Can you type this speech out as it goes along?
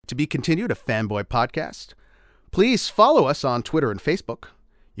To Be Continued, a fanboy podcast. Please follow us on Twitter and Facebook.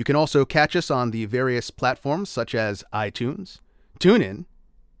 You can also catch us on the various platforms such as iTunes, TuneIn,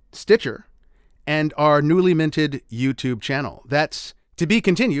 Stitcher, and our newly minted YouTube channel. That's To Be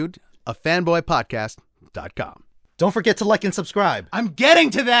Continued, a fanboypodcast.com. Don't forget to like and subscribe. I'm getting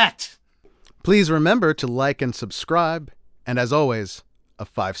to that! Please remember to like and subscribe, and as always, a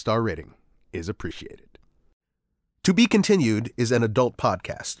 5-star rating is appreciated. To Be Continued is an adult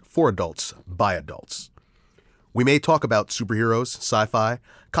podcast for adults by adults. We may talk about superheroes, sci-fi,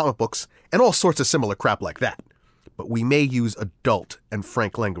 comic books, and all sorts of similar crap like that, but we may use adult and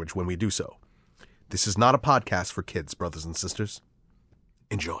frank language when we do so. This is not a podcast for kids, brothers and sisters.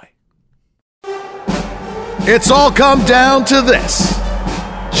 Enjoy. It's all come down to this.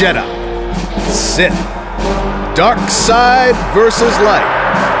 Jedi, Sith, dark side versus light.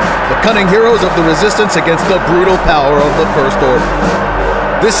 The cunning heroes of the Resistance against the brutal power of the First Order.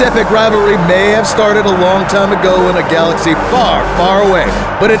 This epic rivalry may have started a long time ago in a galaxy far, far away,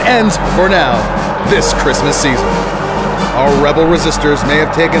 but it ends, for now, this Christmas season. Our rebel resistors may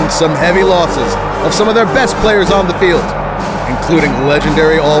have taken some heavy losses of some of their best players on the field, including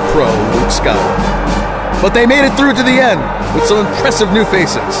legendary All-Pro Luke Skywalker. But they made it through to the end with some impressive new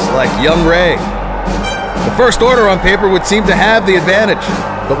faces, like young Rey. The First Order on paper would seem to have the advantage,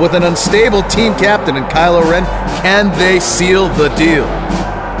 but with an unstable team captain in Kylo Ren, can they seal the deal?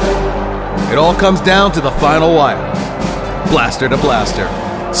 It all comes down to the final wire. Blaster to blaster.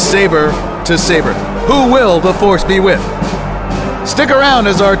 Saber to saber. Who will the Force be with? Stick around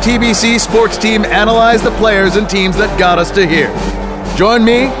as our TBC sports team analyze the players and teams that got us to here. Join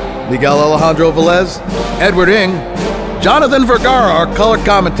me, Miguel Alejandro Velez, Edward Ng, Jonathan Vergara, our color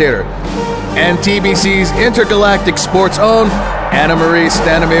commentator, and TBC's intergalactic sports own Anna Marie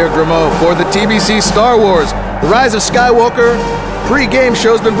Stanimir Grimaud for the TBC Star Wars The Rise of Skywalker pre-game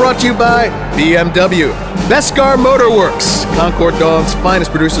show's been brought to you by BMW, Beskar Motorworks, Concord Dawn's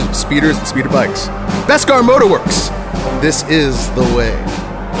finest producers of speeders and speeder bikes. Beskar Motorworks, this is the way.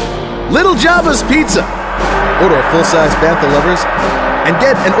 Little Java's Pizza. Order a full-size Bantha lovers and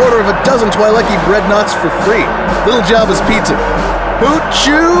get an order of a dozen Twi'leki bread knots for free. Little Java's Pizza.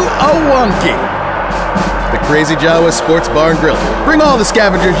 Hoochoo a wonky. The Crazy Jawa Sports Bar and Grill. Bring all the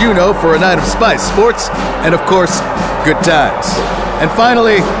scavengers you know for a night of spice, sports, and of course, good times. And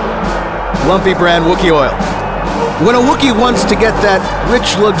finally, Lumpy brand Wookiee oil. When a Wookiee wants to get that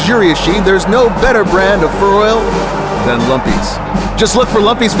rich, luxurious sheen, there's no better brand of fur oil than Lumpy's. Just look for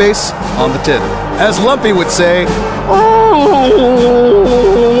Lumpy's face on the tin. As Lumpy would say,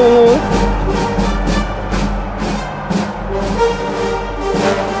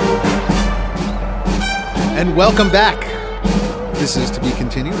 And welcome back. This is To Be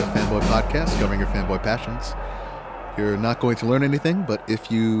Continued, a fanboy podcast covering your fanboy passions. You're not going to learn anything, but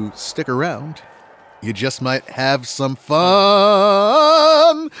if you stick around, you just might have some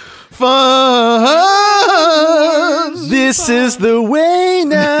fun. This is the way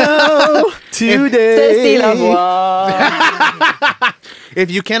now. Today. If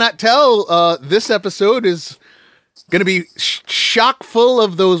you cannot tell, this episode is going to be chock full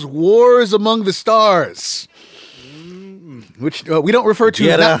of those wars among the stars, which we don't refer to.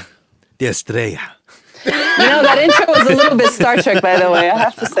 Guerra de Estrella. You know, that intro was a little bit Star Trek, by the way, I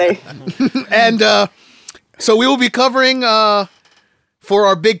have to say. And so we will be covering, for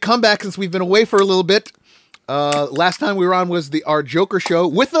our big comeback since we've been away for a little bit. Last time we were on was our Joker show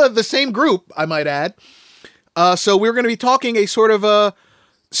with the same group, I might add. So we're going to be talking a sort of a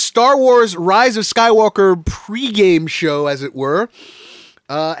Star Wars Rise of Skywalker pregame show, as it were.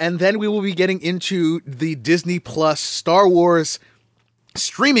 And then we will be getting into the Disney Plus Star Wars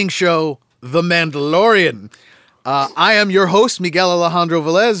streaming show, The Mandalorian. I am your host, Miguel Alejandro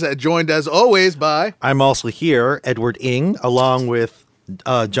Velez, joined as always by... I'm also here, Edward Ng, along with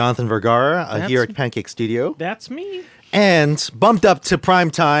Jonathan Vergara here at Pancake Studio. That's me. And bumped up to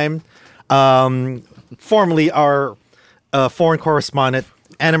prime time, formerly our foreign correspondent,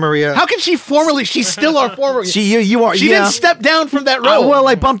 Anna Maria. How can she formerly? She's still our former. You are. She didn't step down from that role. Well,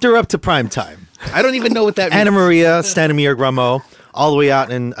 I bumped her up to prime time. I don't even know what that means. Anna Maria Stanimir Grimaud, all the way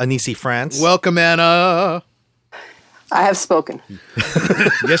out in Annecy, France. Welcome, Anna. I have spoken.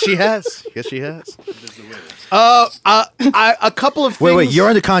 Yes, she has. Yes, she has. A couple of things. Wait, you're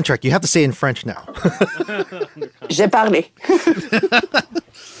under contract. You have to say it in French now. J'ai parlé.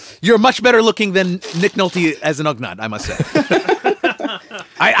 You're much better looking than Nick Nolte as an Ugnaught, I must say.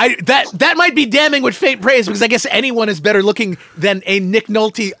 That might be damning with faint praise, because I guess anyone is better looking than a Nick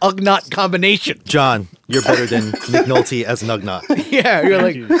Nolte Ugnaught combination. John, You're better than McNulty as Nugnaught. Yeah, you're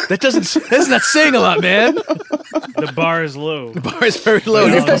like, that's not saying a lot, man. The bar is low. The bar is very low.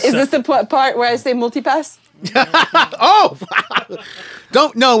 Is this the part where I say multipass? Oh,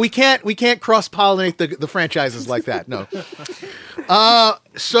 no, we can't cross-pollinate the franchises like that. No.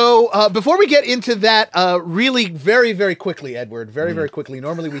 So before we get into that, really very, very quickly, Edward, very quickly.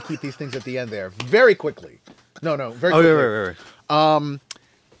 Normally we keep these things at the end there. Very quickly. No, very quickly.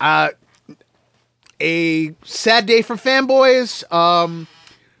 Right. A sad day for fanboys.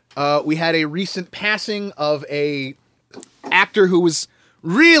 We had a recent passing of a actor who was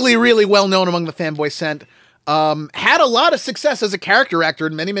really, really well known among the fanboy scent. Had a lot of success as a character actor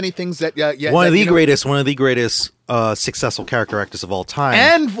in many, many things that one of the greatest successful character actors of all time,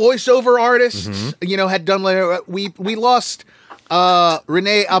 and voiceover artists. Had done later. We lost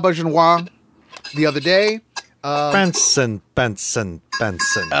Rene Auberjonois the other day. Benson. That's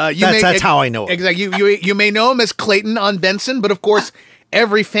how I know him. Exactly. You may know him as Clayton on Benson, but of course,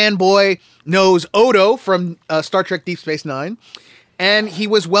 every fanboy knows Odo from Star Trek: Deep Space Nine, and he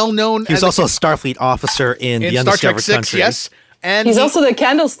was well known. He was also a Starfleet officer in The Star Trek Undiscovered 6, Country. yes, and He's also the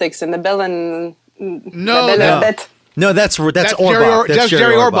candlesticks in the Bell and Bette. No, that's Jerry Orbach. That's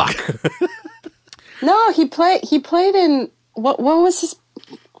Jerry Orbach. No, he played in what was his?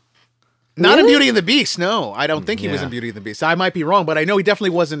 Not in Really? Beauty and the Beast. No, I don't think he was in Beauty and the Beast. I might be wrong, but I know he definitely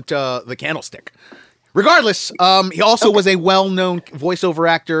wasn't the Candlestick. Regardless, he also was a well-known voiceover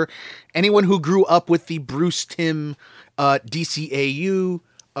actor. Anyone who grew up with the Bruce Timm DCAU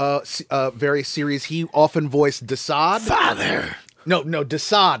various series, he often voiced Desaad. Father. No,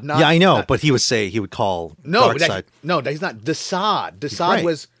 Desaad. Not, Yeah, I know, not- but he would call no, Darkseid. he's not Desaad. Desaad Right.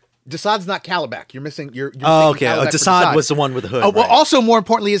 was. Desaad's not Calabac. You're missing. You're Oh, mistaking okay. Calabac for Desaad was the one with the hood. Well, right. also more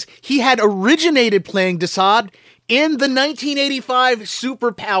importantly is he had originated playing Desaad in the 1985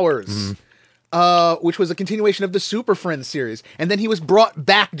 Superpowers, which was a continuation of the Super Friends series. And then he was brought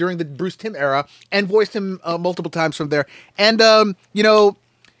back during the Bruce Timm era and voiced him multiple times from there. And,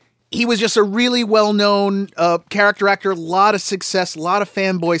 he was just a really well-known character actor, a lot of success, a lot of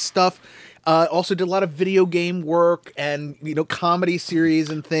fanboy stuff. Also did a lot of video game work and comedy series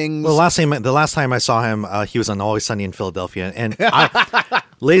and things. Well, the last time I saw him, he was on Always Sunny in Philadelphia, and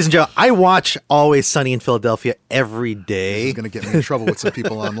ladies and gentlemen, I watch Always Sunny in Philadelphia every day. This is going to get me in trouble with some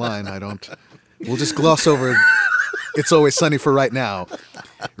people online. We'll just gloss over It's Always Sunny for right now.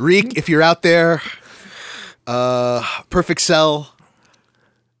 Reek, if you're out there, Perfect Cell,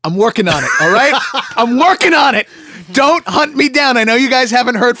 I'm working on it, all right? I'm working on it. Don't hunt me down. I know you guys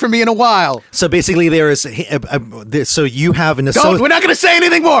haven't heard from me in a while. So basically, there is. So you have an Don't. associate. We're not going to say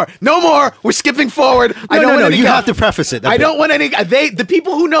anything more. No more. We're skipping forward. No. You have to preface it. I don't want any. The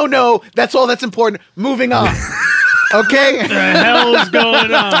people who know. That's all that's important. Moving on. Okay. What the hell's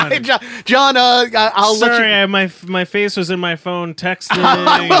going on? John, I'll Sorry, let you. my face was in my phone texting.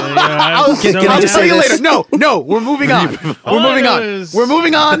 I'll Can I just tell say you this? later. No, we're moving on. All We're I moving know on. is- We're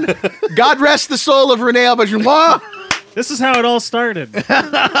moving on. God rest the soul of Rene Auberjonois. This is how it all started.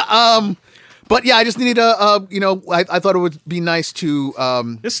 But yeah, I just needed I thought it would be nice to.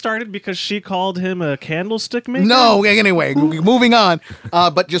 This started because she called him a candlestick maker. No, anyway, moving on.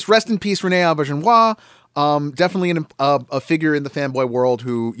 But just rest in peace, Rene Auberjonois. Definitely a figure in the fanboy world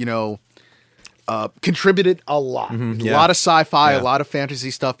who contributed a lot, a lot of sci-fi, a lot of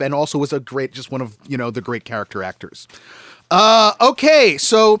fantasy stuff, and also was just one of the great character actors. Okay,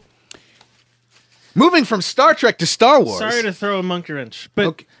 so moving from Star Trek to Star Wars. Sorry to throw a monkey wrench, but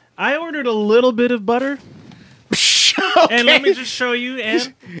Okay. I ordered a little bit of butter, and let me just show you.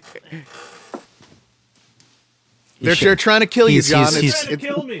 And They're trying to kill you, John. trying to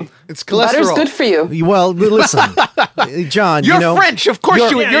kill me. It's cholesterol. Butter's good for you. Well, listen, John. You're French, of course. Yeah,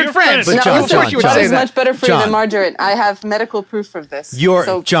 You're you're French. French. But No, John, listen, John, you would John. say butter's that. much better for you John. than margarine. I have medical proof of this.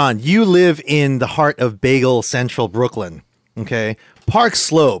 John. You live in the heart of Bagel Central, Brooklyn. Okay, Park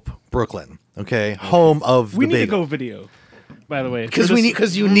Slope, Brooklyn. Okay, home of We the need to bagel. go video. By the way, Because for we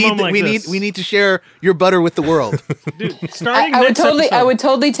this need moment like this. we need to share your butter with the world. Dude, starting I would next totally, episode, I would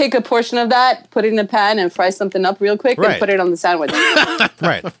totally take a portion of that, put it in a pan, and fry something up real quick, Right. and put it on the sandwich.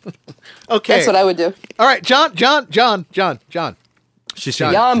 Right. Okay. That's what I would do. All right, John. She's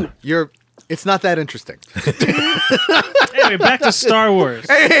John. Yum. It's not that interesting. Anyway, back to Star Wars.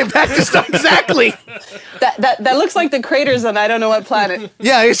 Hey, back to stuff. Exactly. That looks like the craters on I don't know what planet.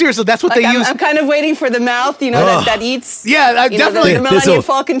 Yeah, seriously, that's what Like they use. I'm kind of waiting for the mouth, that eats. Yeah, You know, definitely. the There's Millennium a-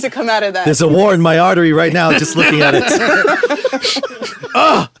 Falcon to come out of that. There's a war in my artery right now, just looking at it.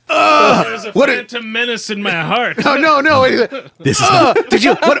 There's a What a- phantom menace in my heart. Oh no! Wait, This is not, did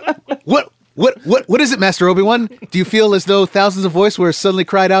you? What is it, Master Obi-Wan? Do you feel as though thousands of voices were suddenly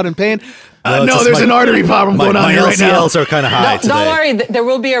cried out in pain? Well, it's no, just there's an artery problem going on my here right now. LCLs are kind of high Don't today. worry, there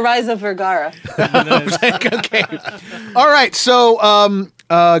will be a rise of Vergara. Okay. All right. So,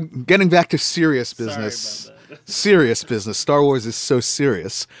 getting back to serious business. Sorry about that. Serious business. Star Wars is so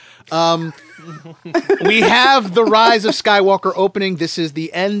serious. We have the Rise of Skywalker opening. This is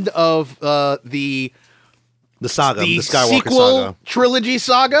the end of the saga, the Skywalker sequel saga. trilogy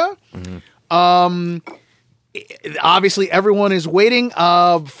saga. Obviously, everyone is waiting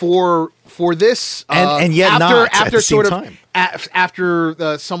for this, And yet not at the same time.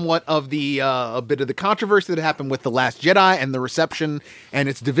 After somewhat of the a bit of the controversy that happened with The Last Jedi and the reception and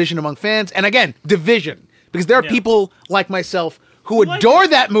its division among fans, and again, division, because there are people like myself who adore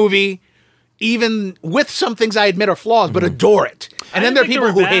that movie, even with some things I admit are flaws, but adore it. And then there are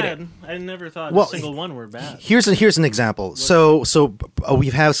people who hate it. I never thought Well, a single one were bad. Here's an example. So we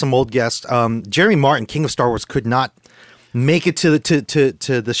have some old guests. Jeremy Martin, King of Star Wars, could not make it to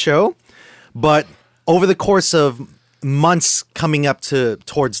the show, but over the course of months coming up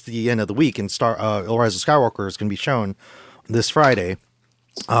towards the end of the week, and Rise of Skywalker is going to be shown this Friday,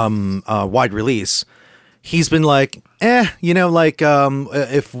 wide release. He's been like, if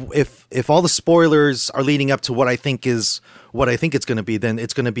all the spoilers are leading up to what I think it's going to be, then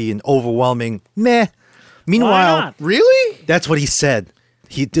it's going to be an overwhelming meh. Meanwhile, not? Really? that's what he said.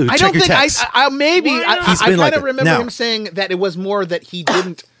 I check don't your think text. I maybe Why I, not? He's I been kind like of that. remember Now- him saying that it was more that he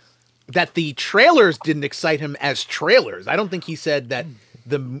didn't that the trailers didn't excite him as trailers. I don't think he said that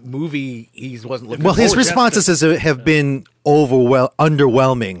the movie he wasn't looking. Well, his forward to. responses have been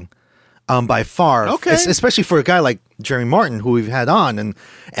underwhelming. By far, Okay. especially for a guy like Jeremy Martin, who we've had on, and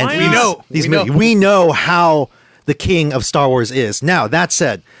Why these- not? we know how the king of Star Wars is. Now that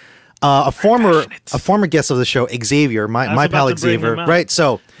said, a former guest of the show, Xavier, my about pal to bring Xavier, him up. right?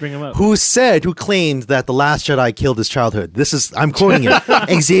 So, Bring him up. who claimed that the Last Jedi killed his childhood. I'm quoting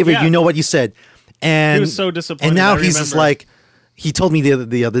him. Xavier, Yeah. you know what you said, and He was so disappointed, And now I he's just remember. like, he told me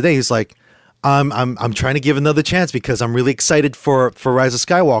the other day, he's like, I'm trying to give another chance because I'm really excited for Rise of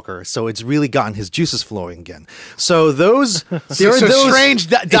Skywalker. So it's really gotten his juices flowing again. So those there are It's a those strange,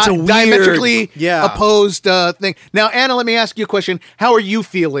 it's a weird- diametrically yeah. opposed thing. Now, Anna, let me ask you a question. How are you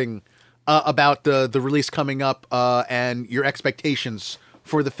feeling about the release coming up and your expectations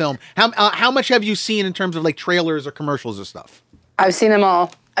for the film? How much have you seen in terms of like trailers or commercials or stuff? I've seen them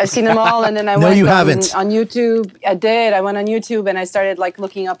all. And then I No, went you haven't. on YouTube. I did. I went on YouTube and I started like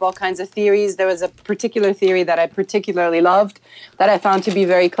looking up all kinds of theories. There was a particular theory that I particularly loved that I found to be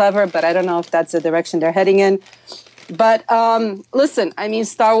very clever, but I don't know if that's the direction they're heading in. But listen, I mean,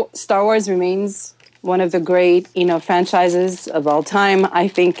 Star Wars remains one of the great, franchises of all time. I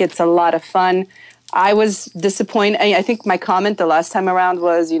think it's a lot of fun. I was disappointed. I think my comment the last time around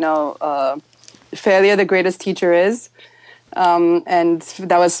was, failure the greatest teacher is. And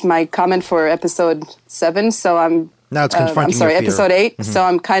that was my comment for episode 7. So Now it's confronting I'm sorry, your fear. episode 8. So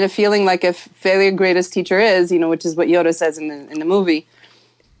I'm kind of feeling like if failure greatest teacher is, which is what Yoda says in the movie,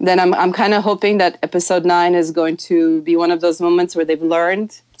 then I'm kind of hoping that episode 9 is going to be one of those moments where they've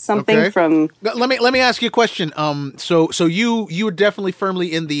learned something Okay. from. Let me ask you a question. So you were definitely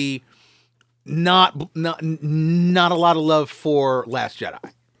firmly in the not a lot of love for Last Jedi.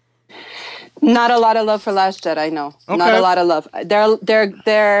 Not a lot of love for Last Jedi, no. Not Okay. a lot of love.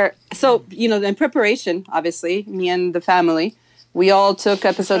 They're so, in preparation, obviously, me and the family, we all took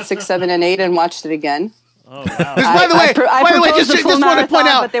episode 6, 7, and 8 and watched it again. Oh wow! By the way, proposed a just full want to point marathon,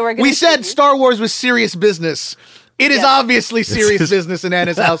 out, but they were gonna we said shoot me. Star Wars was serious business. It is Yes. obviously serious business in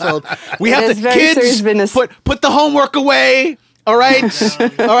Anna's household. We have is the very kids serious business. put the homework away. All right,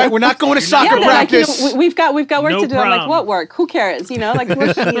 all right. We're not going to soccer They're like, practice. we've got work No to do. I'm like, prom. what work? Who cares? Like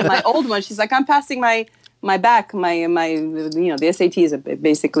my old one. She's like, I'm passing my back, my the SATs are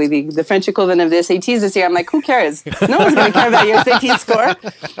basically the French equivalent of the SATs this year. I'm like, who cares? No one's going to care about your SAT score.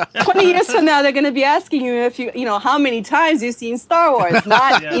 20 years from now, they're going to be asking you if how many times you've seen Star Wars,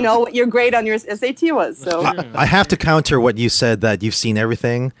 not what your grade on your SAT was. So I have to counter what you said that you've seen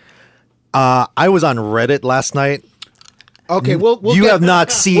everything. I was on Reddit last night. Okay, we'll You get- have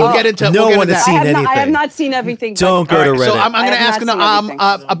not seen. We'll get into- no we'll get one into has that. seen anything. I have not seen everything. Don't but- go to Reddit. So I'm I going to have ask not seen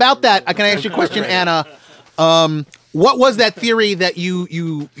everything. about that. Can I ask you a question, Anna? What was that theory that you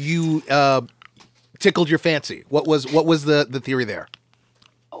tickled your fancy? What was the theory there?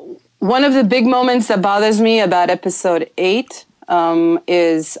 One of the big moments that bothers me about episode 8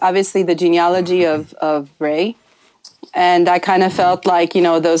 is obviously the genealogy of Rey. And I kind of felt like,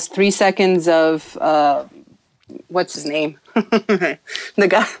 those 3 seconds of, what's his name? The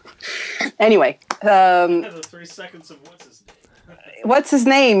guy. Anyway. 3 seconds of what's his name? What's his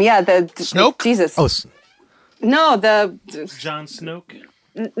name? Yeah, Snoke? Jesus. Oh, No, John Snoke.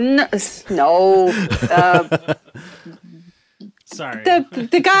 No. Sorry.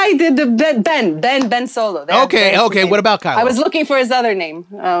 The guy did the Ben Solo. Okay, That's his okay. name. What about Kylo? I was looking for his other name.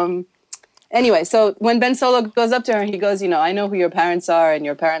 Anyway, so when Ben Solo goes up to her, he goes, I know who your parents are, and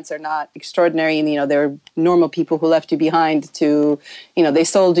your parents are not extraordinary, and they're normal people who left you behind to, they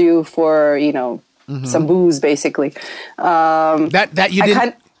sold you for, some booze, basically. That you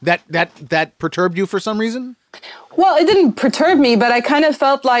didn't. That perturbed you for some reason? Well, it didn't perturb me, but I kind of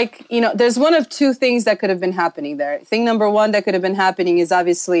felt like, there's one of two things that could have been happening there. Thing number one that could have been happening is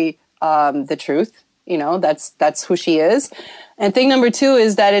obviously the truth. That's who she is. And thing number two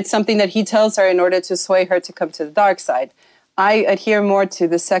is that it's something that he tells her in order to sway her to come to the dark side. I adhere more to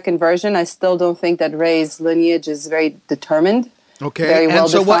the second version. I still don't think that Rey's lineage is very determined. Okay. Very well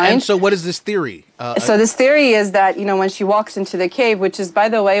defined. So what is this theory? So this theory is that, when she walks into the cave, which is, by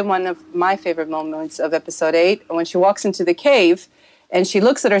the way, one of my favorite moments of episode 8, when she walks into the cave and she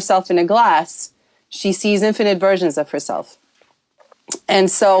looks at herself in a glass, she sees infinite versions of herself.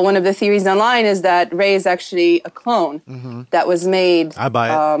 And so one of the theories online is that Rey is actually a clone that was made. I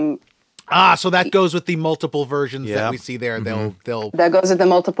buy it. So that goes with the multiple versions that we see there. They'll That goes with the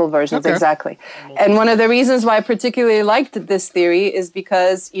multiple versions, Okay. exactly. And one of the reasons why I particularly liked this theory is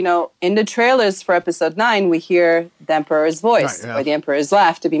because, in the trailers for episode 9, we hear the Emperor's voice, Right, yeah. or the Emperor's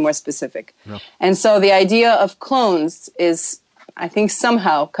laugh, to be more specific. And so the idea of clones is, I think,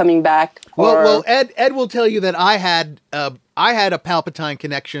 somehow coming back. Well, Ed will tell you that I had a Palpatine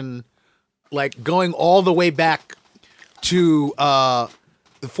connection, like going all the way back to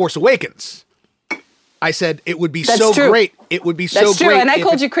The Force Awakens. I said it would be That's so true. great. It would be so That's true, great. and I if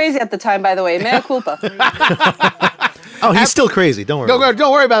called it- you crazy at the time, by the way. Mea culpa. Oh, he's still crazy. Don't worry.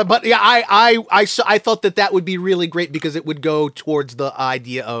 Don't worry about it. But yeah, I thought that would be really great because it would go towards the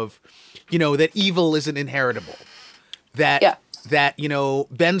idea of, that evil isn't inheritable. That Yeah.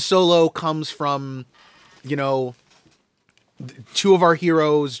 Ben Solo comes from, two of our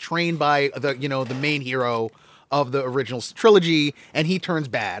heroes trained by the main hero of the original trilogy, and he turns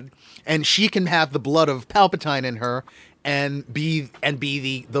bad, and she can have the blood of Palpatine in her and be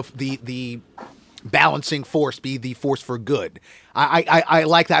the balancing force, be the force for good. I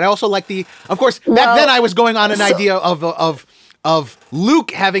like that. I also like of course, back then I was going on an idea of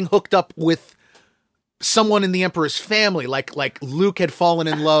Luke having hooked up with someone in the Emperor's family, like Luke had fallen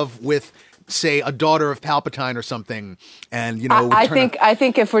in love with, say, a daughter of Palpatine or something, and I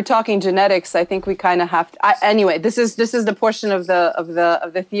think if we're talking genetics, I think we kind of have to. Anyway, this is the portion of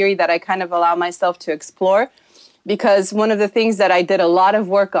the theory that I kind of allow myself to explore, because one of the things that I did a lot of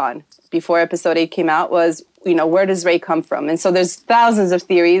work on before episode 8 came out was, where does Rey come from? And so there's thousands of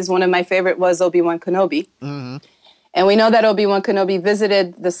theories. One of my favorite was Obi-Wan Kenobi. Mm-hmm. And we know that Obi-Wan Kenobi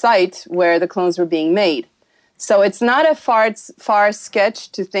visited the site where the clones were being made. So it's not a far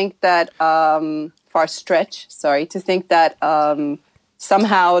stretch to think that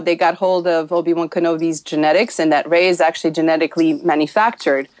somehow they got hold of Obi-Wan Kenobi's genetics, and that Rey is actually genetically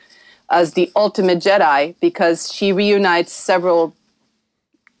manufactured as the ultimate Jedi, because she reunites several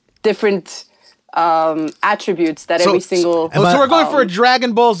different attributes that every single... So we're going for a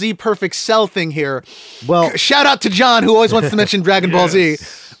Dragon Ball Z Perfect Cell thing here. Well, Shout out to John, who always wants to mention Dragon Ball Z,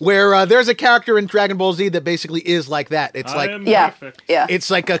 where there's a character in Dragon Ball Z that basically is like that. It's like perfect. Yeah. it's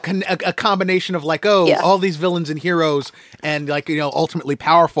like a combination of all these villains and heroes, and ultimately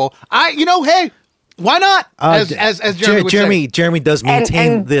powerful. Hey, why not? As Jeremy would say. Jeremy does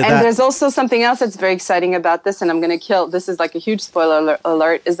maintain and there's also something else that's very exciting about this, and I'm going to kill. This is like a huge spoiler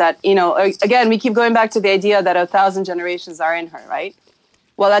alert. Is that again, we keep going back to the idea that 1,000 generations are in her, right?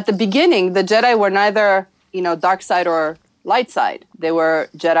 Well, at the beginning, the Jedi were neither dark side or light side. They were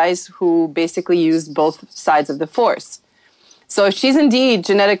Jedis who basically used both sides of the Force. So if she's indeed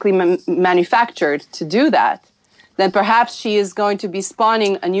genetically manufactured to do that, then perhaps she is going to be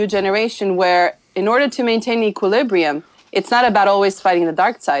spawning a new generation where, in order to maintain equilibrium, it's not about always fighting the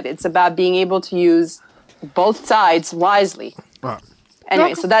dark side. It's about being able to use both sides wisely.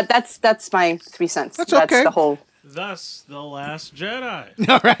 Anyway, so that's my 3 cents. That's okay. That's the whole... Thus, The Last Jedi.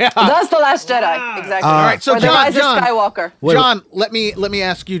 That's The Last Jedi. Exactly. All right, so or the Rise John, of Skywalker. John, let me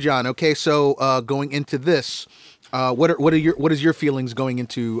ask you, John. Okay, so going into this, what is your feelings going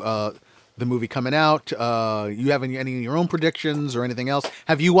into the movie coming out? You have any of your own predictions or anything else?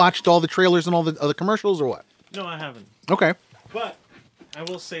 Have you watched all the trailers and all the other commercials or what? No, I haven't. Okay. But I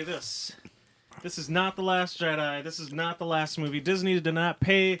will say this. This is not the Last Jedi. This is not the last movie. Disney did not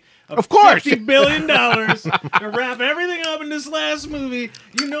pay Of course. $50 billion to wrap everything up in this last movie.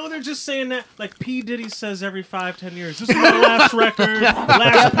 You know they're just saying that. Like P. Diddy says every 5-10 years. This is my last record.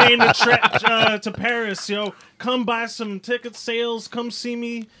 Last plane to Paris. Yo, come buy some ticket sales. Come see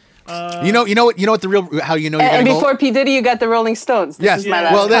me. You know what the real how you know you're And getting before old? P. Diddy, you got the Rolling Stones. This Yes. is my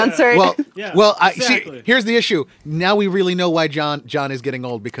Yeah. last concert. Yeah, I exactly. see. Here's the issue. Now we really know why John is getting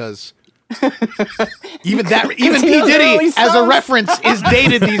old because even he P. knows the Diddy Rolling as a Stones. reference is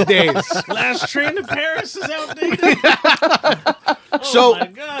dated these days. Last train to Paris is outdated. So Oh my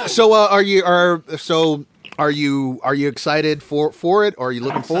God. Are you excited for it, or are you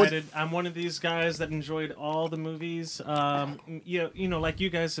looking I'm forward? excited. I'm one of these guys that enjoyed all the movies. You know, like you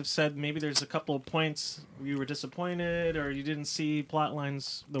guys have said, maybe there's a couple of points you were disappointed or you didn't see plot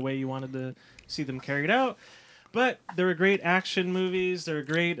lines the way you wanted to see them carried out. But they were great action movies. They're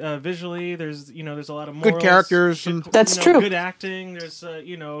great visually. There's a lot of morals, Good characters and- That's true. Good acting. There's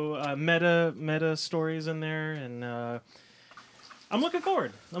meta stories in there, and I'm looking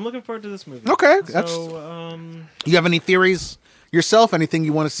forward. I'm looking forward to this movie. Okay, So You have any theories yourself? Anything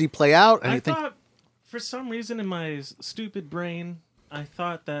you want to see play out? I Anything? thought, for some reason in my stupid brain, I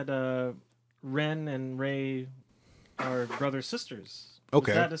thought that Ren and Rey are brother sisters.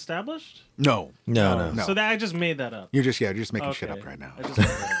 Okay. Is that established? No. No. No. So that I just made that up. You're just making shit Okay. up right now. I just made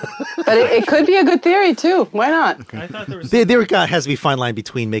that up. But it could be a good theory, too. Why not? I thought there was. There has to be a fine line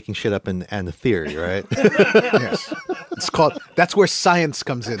between making shit up and the theory, right? Yes. It's called. That's where science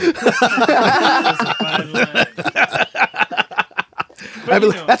comes in. a fine line. But,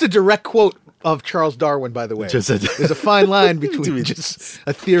 you know, That's a direct quote of Charles Darwin, by the way. Just a- There's a fine line between just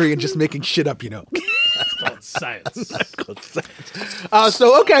a theory and just making shit up. called science.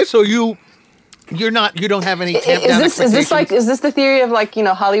 So you don't have any tamped down Is this expectations? the theory of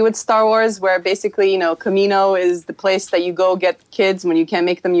Hollywood Star Wars, where basically Camino is the place that you go get kids when you can't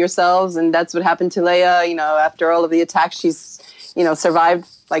make them yourselves, and that's what happened to Leia. After all of the attacks, she's survived.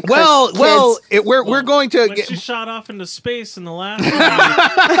 Like we're going to When get she shot off into space in the last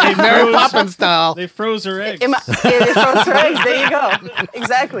movie, Mary Poppins style. they froze her eggs. They froze her eggs. There you go.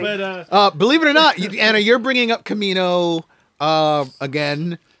 Exactly. But Believe it or not, Anna, you're bringing up Camino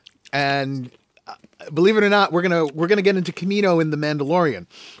again, and believe it or not, we're gonna get into Camino in the Mandalorian.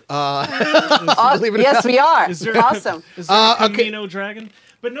 Believe it or yes, not. we are. is there Awesome. Is there a okay. Camino dragon?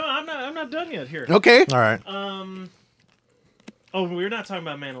 But no, I'm not done yet here. Okay, All right. Oh, we're not talking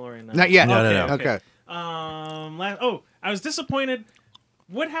about Mandalorian now. not yet. No. Okay. I was disappointed.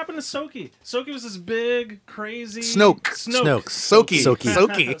 What happened to Soki? Soki was this big, crazy Snoke. Soki.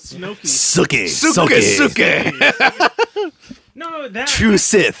 Soki. Snoke. Suki. No, that True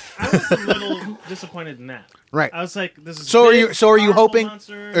Sith. I was a little disappointed in that. Right. I was like, this is So are big, you powerful hoping?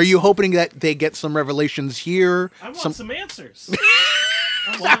 monster. Are you hoping that they get some revelations here? I want some answers.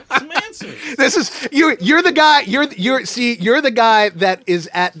 I want some answers. This is you're the guy. You're the guy that is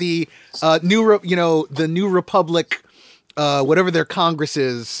at the the New Republic, whatever their Congress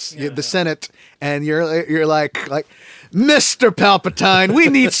is, the Senate, and you're like Mr. Palpatine, we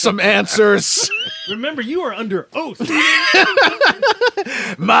need some answers. Remember, you are under oath.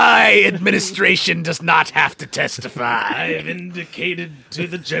 My administration does not have to testify. I have indicated to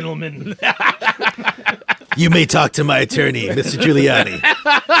the gentleman. You may talk to my attorney, Mr. Giuliani.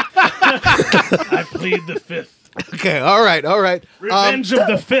 I plead the fifth. Okay, all right. Revenge of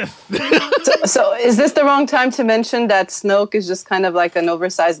the fifth. So is this the wrong time to mention that Snoke is just kind of like an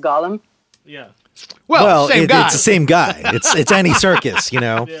oversized golem? Yeah. Well, same guy. It's the same guy. It's Andy Serkis,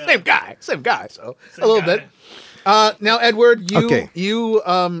 Yeah. Same guy. So Same a little guy. bit. Now, Edward, Okay.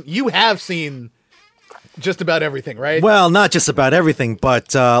 you have seen just about everything, right? Well, not just about everything,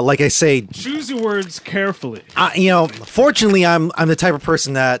 but like I say, Choose your words carefully. fortunately, I'm the type of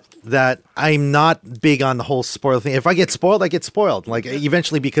person that I'm not big on the whole spoil thing. If I get spoiled, I get spoiled. Like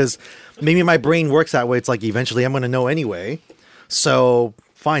eventually, because maybe my brain works that way. It's like eventually I'm going to know anyway. So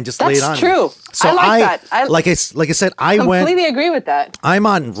fine, just lay it on. That's true. So I like that. like I said, I Completely agree with that. I'm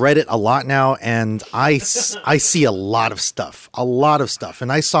on Reddit a lot now, and I see a lot of stuff,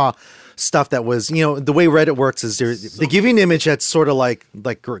 and I saw stuff that was, the way Reddit works is they give you an image that's sort of like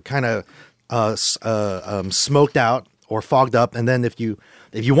kind of smoked out or fogged up, and then if you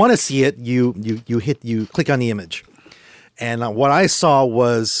want to see it, you click on the image, and what I saw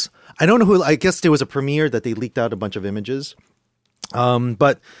was, I don't know who, I guess there was a premiere that they leaked out a bunch of images,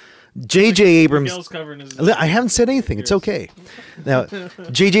 but J.J. Abrams. Miguel's covering his. I haven't said anything. It's okay. Now,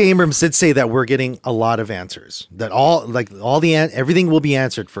 J.J. Abrams did say that we're getting a lot of answers. That everything will be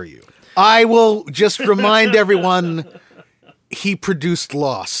answered for you. I will just remind everyone he produced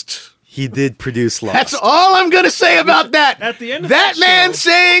Lost. He did produce Lost. That's all I'm going to say about that. At the end of that that man show-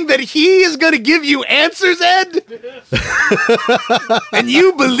 saying that he is going to give you answers, Ed, and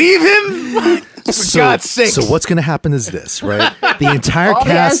you believe him? For God's sake. So what's going to happen is this, right? The entire All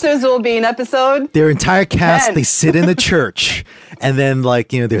the cast, answers will be in episode. their entire cast, 10. they sit in the church, and then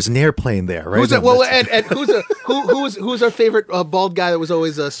there's an airplane there, right? Who's that? And Well, that's- and who's our favorite bald guy that was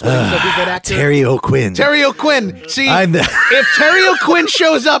always sweating? Who's that actor? Terry O'Quinn. Terry O'Quinn. See, I'm the- if Terry O'Quinn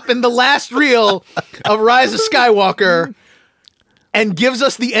shows up in the last reel of Rise of Skywalker and gives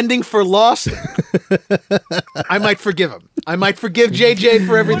us the ending for Lost, I might forgive him. I might forgive JJ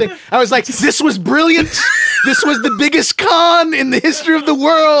for everything. I was like, this was brilliant. This was the biggest con in the history of the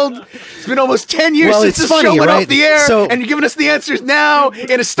world. It's been almost 10 years Well, since it's this show funny, went right? off the air, So- and you're giving us the answers now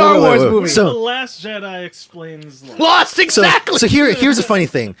in a Star Wait, Wars wait, wait. movie. So- The Last Jedi explains Lost. Lost, exactly. So here's a funny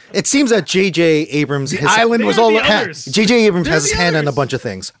thing. It seems that J.J. Abrams the island was They're all the ha- others. J.J. Abrams has They're his the hand on a others. bunch of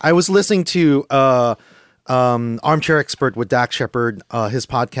things. I was listening to Armchair Expert with Dak Shepard, his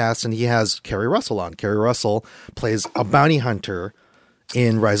podcast, and he has Kerry Russell on. Kerry Russell plays a bounty hunter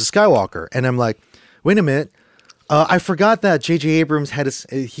in Rise of Skywalker, and I'm like, wait a minute. I forgot that J.J. Abrams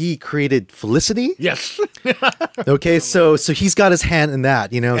he created Felicity. Yes. Okay, so he's got his hand in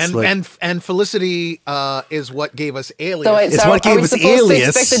that, It's And like, and Felicity is what gave us Alias. So wait, It's so what are gave we us supposed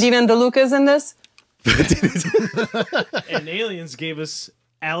Alias. to expect Adina and DeLucas in this? And Aliens gave us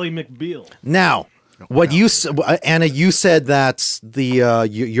Ally McBeal. now, what you Anna, you said that's the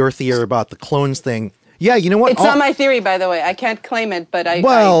your theory about the clones thing. Yeah, you know what? It's not my theory, by the way. I can't claim it, but I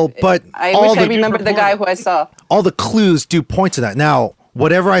but I all wish I the- remember the guy who I saw. all the clues do point to that. Now,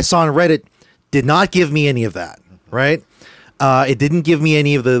 whatever I saw on Reddit did not give me any of that, right? It didn't give me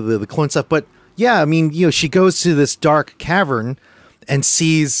any of the clone stuff. But yeah, I mean, she goes to this dark cavern and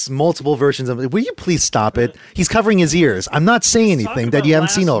sees multiple versions of it. Will you please stop it? He's covering his ears. I'm not saying Talk anything about that you haven't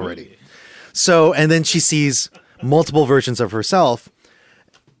last seen already. movie. So, and then she sees multiple versions of herself.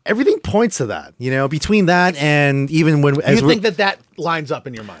 Everything points to that, between that and even when as you we're- think that lines up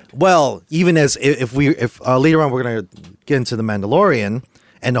in your mind? well, even as if later on we're going to get into the Mandalorian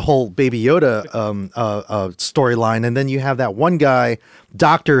and the whole Baby Yoda storyline, and then you have that one guy,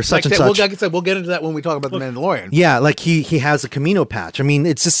 Doctor such and such. Like I said, we'll get into that when we talk about the Mandalorian. Yeah, like he has a Camino patch. I mean,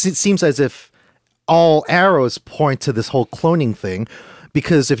 it seems as if all arrows point to this whole cloning thing,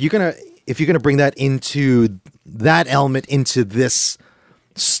 because if you're gonna bring that into that element into this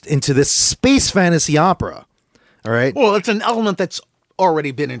space fantasy opera, all right, Well, it's an element that's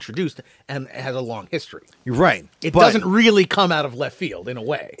already been introduced and has a long history. you're right. It But doesn't really come out of left field in a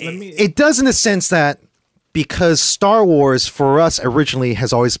way. It does in the sense that because Star Wars for us originally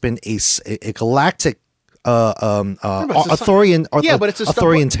has always been a galactic Arthurian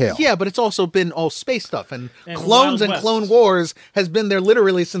Arthurian tale. Yeah, but it's also been all space stuff and And clones Wild and West. Clone Wars has been there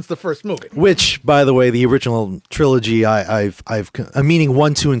literally since the first movie. Which, by the way, the original trilogy, meaning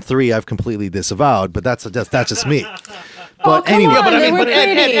 1, 2, and 3, I've completely disavowed. But that's just me. But come anyway, on. But I They mean, were but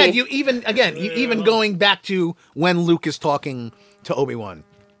Ed, pretty. you even going back to when Luke is talking to Obi-Wan,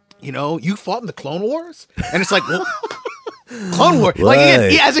 you fought in the Clone Wars, and it's like, well, Clone Wars. Like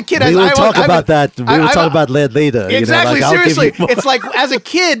again, as a kid, we as will I was- talk I about was- that. We will talk about that later. Exactly. I'll give Seriously, you more. it's like as a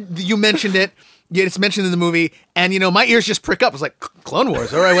kid, you mentioned it. Yeah, it's mentioned in the movie, and my ears just prick up. It's like Clone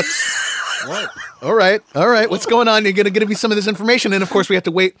Wars. All right, what? All right. What's going on? You're gonna give me some of this information, and of course, we have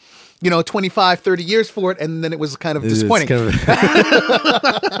to wait. 25, 30 years for it, and then it was kind of It's disappointing. kind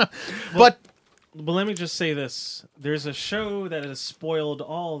of- But But let me just say this: there's a show that has spoiled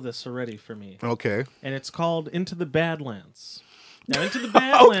all this already for me, okay, and it's called Into the Badlands. Now, Into the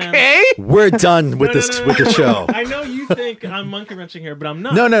Badlands. okay, We're done with this No, with the no. show. I know you think I'm monkey wrenching here, but I'm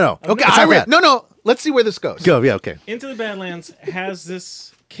not. No. okay. It's not that. No. Let's see where this goes. Go. Yeah. Okay. Into the Badlands has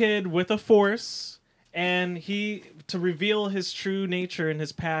this kid with a force, and to reveal his true nature and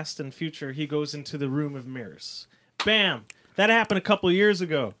his past and future, he goes into the room of mirrors. Bam! That happened a couple years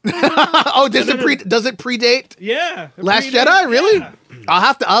ago. Oh, does it predate Yeah. Last Pretty- Jedi? Really? yeah. I'll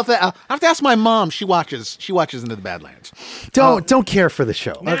have to ask my mom. She watches Into the Badlands. Don't care for the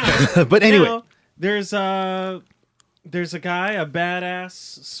show. Now- But anyway, now, there's a guy, a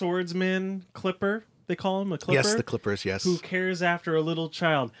badass swordsman, Clipper. They call him a Clipper. Yes, the Clippers. Yes. Who cares after a little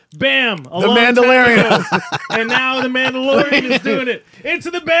child? Bam! The Mandalorian. and now the Mandalorian is doing it.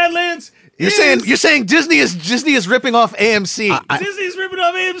 Into the Badlands. You're saying Disney is ripping off AMC. Disney's ripping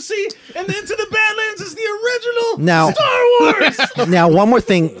off AMC, and then To the Badlands is the original Now- Star Wars. now one more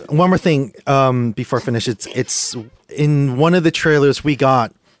thing. Before I finish, it's in one of the trailers we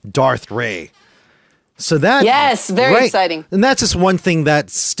got Darth Ray. So that Yes, very exciting. and that's just one thing that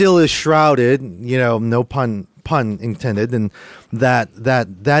still is shrouded. No pun pun intended, and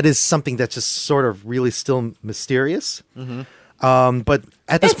that is something that's just sort of really still mysterious. But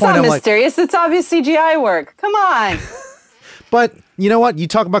at this It's point, not I'm like, mysterious. It's obvious CGI work. Come on. but you know what? You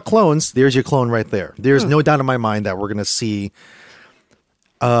talk about clones. There's your clone right there. There's no doubt in my mind that we're going to see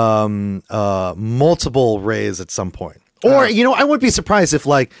multiple Reys at some point. Or, I wouldn't be surprised if,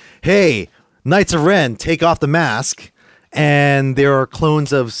 like, hey, Knights of Ren take off the mask and there are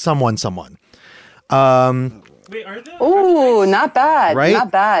clones of someone. Wait, are the Ooh, not bad. Right?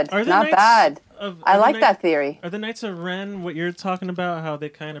 Not bad. Are the Not Knights bad. I are the like Knight- that theory. Are the Knights of Ren what you're talking about? How they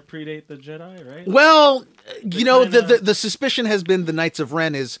kind of predate the Jedi, right? Well, you know, kinda- the suspicion has been the Knights of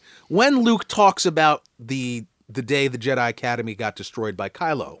Ren is when Luke talks about the day the Jedi Academy got destroyed by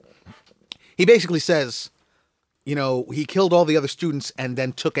Kylo. He basically says, he killed all the other students and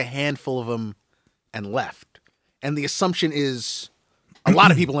then took a handful of them and left. And the assumption is, a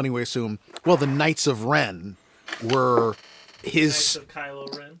lot of people anyway assume, well, the Knights of Ren were Knights of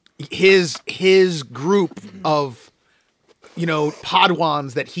Kylo Ren. his group of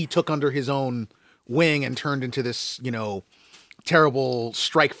Padawans that he took under his own wing and turned into this terrible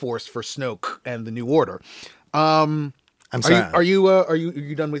strike force for Snoke and the New Order. I'm sorry. Are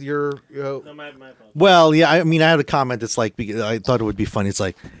you done with your? No, my apologies. Well, yeah. I mean, I had a comment. It's like I thought it would be funny. It's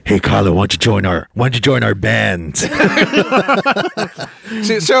like, hey, Kylo, why don't you join our band?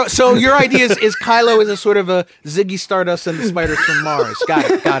 So your idea is Kylo is a sort of a Ziggy Stardust and the Spiders from Mars. Got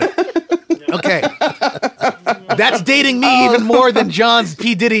it. Okay. That's dating me even more than John's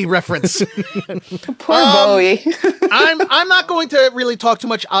P. Diddy reference. Poor Bowie. I'm not going to really talk too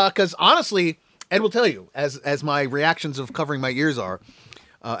much because honestly, Ed will tell you as my reactions of covering my ears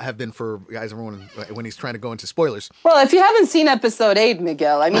have been for everyone when he's trying to go into spoilers. Well, if you haven't seen episode 8,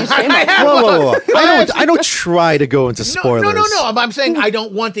 Miguel, I mean, shame on you. Whoa. I don't try to go into spoilers. No. I'm saying I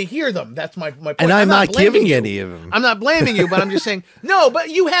don't want to hear them. That's my point. And I'm not blaming giving you. any of them. I'm not blaming you, but I'm just saying no. But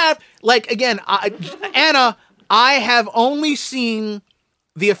you have again, Anna. I have only seen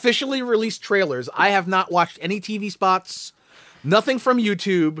the officially released trailers. I have not watched any TV spots. Nothing from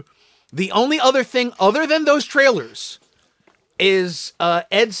YouTube. The only other thing other than those trailers is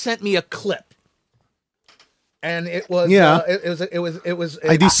Ed sent me a clip, and it was it was.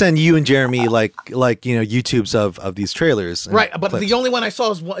 I do send you and Jeremy like YouTubes of these trailers. And Right, but clips. the only one I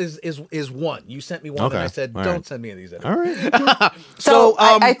saw is one. You sent me one, Okay, and I said, all "Don't right. send me any of these." All right. So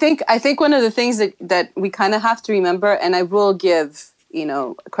I think one of the things that we kind of have to remember, and I will give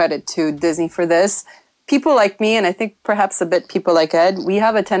credit to Disney for this. People like me, and I think perhaps a bit people like Ed, we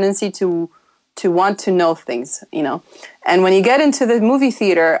have a tendency to want to know things, And when you get into the movie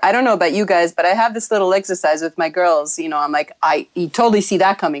theater, I don't know about you guys, but I have this little exercise with my girls. I'm like, you totally see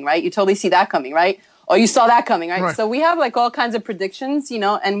that coming, right? You totally see that coming, right? Or you saw that coming, right? So we have like all kinds of predictions,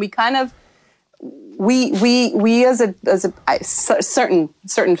 and we kind of we as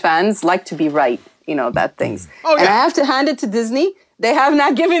certain fans like to be right, about things. Oh, yeah. And I have to hand it to Disney. They have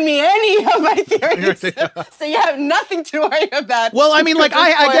not given me any of my theories, so you have nothing to worry about. Well, I mean, like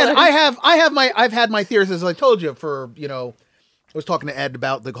Spoilers. I've had my theories, as I told you, for I was talking to Ed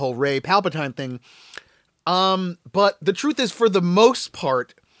about the whole Rey Palpatine thing. But the truth is, for the most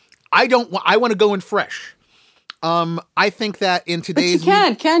part, I want to go in fresh. I think that in But today's you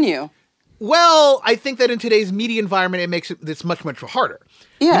can't, can you? Well, I think that in today's media environment, it makes it's much harder.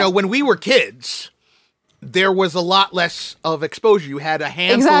 Yeah. When we were kids, there was a lot less of exposure. You had a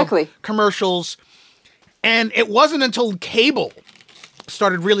handful Exactly. of commercials, and it wasn't until cable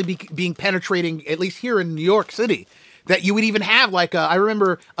started really being penetrating, at least here in New York City, that you would even have I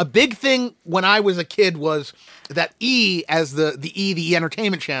remember a big thing when I was a kid was that the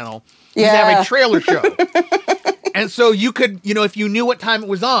Entertainment Channel used to have a trailer show. And so you could, if you knew what time it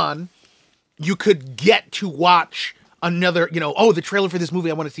was on, you could get to watch another, the trailer for this movie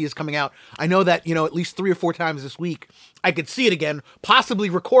I want to see is coming out. I know that, at least 3 or 4 times this week, I could see it again,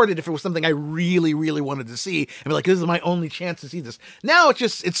 possibly record it if it was something I really, really wanted to see, and be like, this is my only chance to see this. Now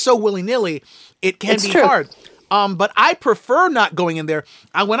it's so willy-nilly, it can It's be true. hard. But I prefer not going in there.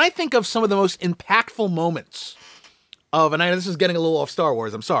 When I think of some of the most impactful moments and I know this is getting a little off Star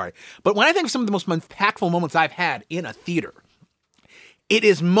Wars, I'm sorry, but when I think of some of the most impactful moments I've had in a theater, it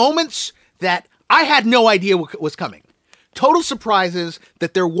is moments that I had no idea what was coming. Total surprises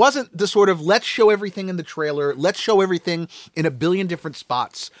that there wasn't the sort of let's show everything in the trailer, let's show everything in a billion different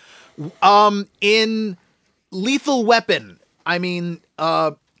spots. In Lethal Weapon, I mean,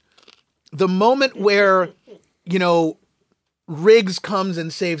 the moment where, Riggs comes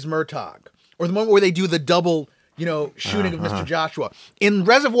and saves Murtaugh, or the moment where they do the double, shooting of Mr. Joshua. In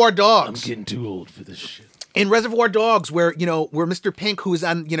Reservoir Dogs. I'm getting too old for this shit. In Reservoir Dogs, where Mr. Pink, who's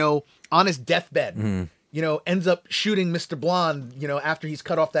on his deathbed, ends up shooting Mr. Blonde, after he's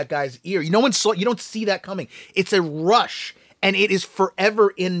cut off that guy's ear. No one saw. You don't see that coming. It's a rush, and it is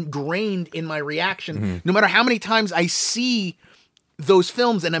forever ingrained in my reaction. No matter how many times I see those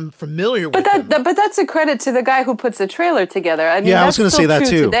films and I'm familiar with them. But that's a credit to the guy who puts the trailer together. I mean, Yeah, I was that's gonna say still that true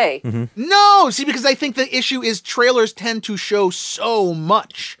too. today. No, see, because I think the issue is trailers tend to show so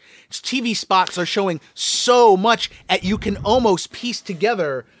much. TV spots are showing so much that you can almost piece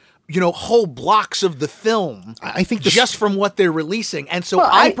together, whole blocks of the film. I think just from what they're releasing, and so Well,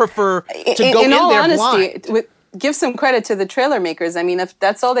 I prefer to go in all there honesty, blind. give some credit to the trailer makers. I mean, if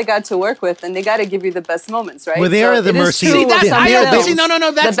that's all they got to work with, then they got to give you the best moments, right? Well, they are at the it is mercy- true See, with that's- some I don't- films, see, no,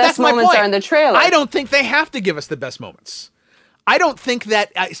 the that's best my moments point. are in the trailer. I don't think they have to give us the best moments. I don't think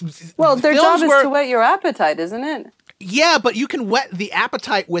that. Well, their films job is where- to whet your appetite, isn't it? Yeah, but you can whet the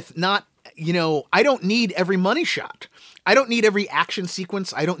appetite with not, I don't need every money shot. I don't need every action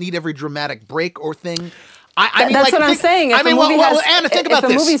sequence. I don't need every dramatic break or thing. I mean, That's what I'm saying. If I mean, a movie has, Anna, think about if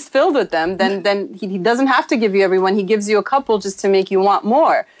a this. movie's filled with them, then he doesn't have to give you everyone. He gives you a couple just to make you want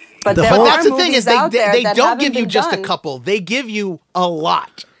more. But there But are that's the thing movies is out there they that don't haven't give you been just done. a couple. They give you a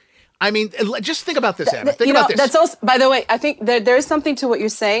lot. I mean, just think about this, Anna. Think about this. That's also, by the way, I think there is something to what you're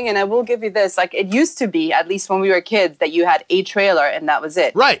saying, and I will give you this. Like, it used to be, at least when we were kids, that you had a trailer and that was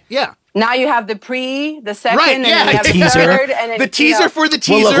it. Right, yeah. Now you have the the second, Right, and yeah. then you have The the teaser. third, and then, The teaser for the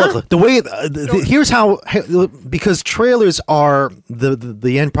Well, teaser. look. The way here's how because trailers are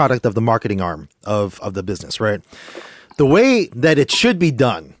the end product of the marketing arm of the business, right? The way that it should be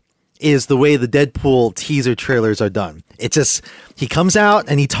done is the way the Deadpool teaser trailers are done. It's just he comes out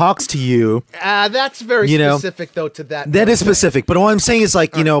and he talks to you. That's very specific, though, to that. That is specific, but all I'm saying is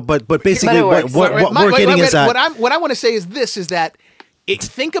like but basically it works. what we're getting is that what I want to say is this: is that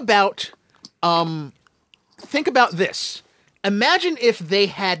think about this. Imagine if they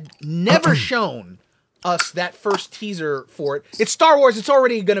had never shown us that first teaser for it. It's Star Wars. It's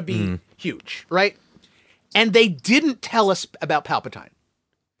already going to be huge, right? And they didn't tell us about Palpatine.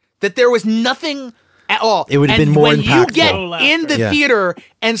 That there was nothing at all. It would have And been more when impactful. you get So in the Yeah. theater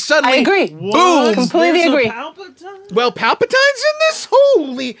and suddenly, I agree. boom, Completely There's a agree. Palpatine? well, Palpatine's in this.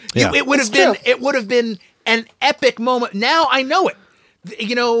 Holy! Yeah. It would have It's been. true. It would have been an epic moment. Now I know it.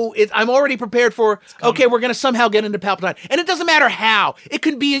 I'm already prepared for. Okay, we're gonna somehow get into Palpatine, and it doesn't matter how. It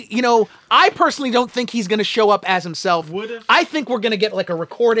could be. I personally don't think he's gonna show up as himself. Would've- I think we're gonna get like a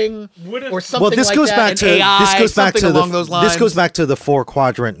recording Would've- or something. well, this like goes that, back an to AI, this goes back something to along those lines. this goes back to the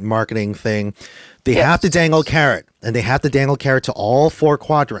 4-quadrant marketing thing. They have to dangle a carrot, and they have to dangle a carrot to all 4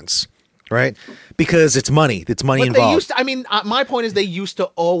 quadrants, right? Because it's money. It's money But they involved. used to, I mean, my point is they used to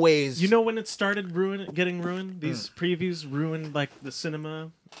always. You know when it started getting ruined? These previews ruined like the cinema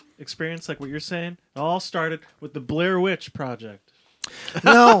experience, like what you're saying. It all started with the Blair Witch Project.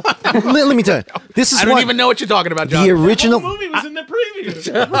 No, let me tell you. This is I don't what even know what you're talking about, John. the The whole original. movie was in the previews.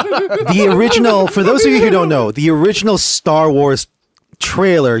 The original. For those of you who don't know, the original Star Wars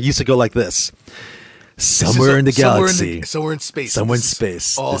trailer used to go like this. Somewhere in the galaxy, somewhere in space, somewhere in This is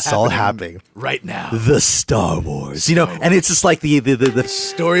space, this is all happening. right now. The Star Wars, and it's just like the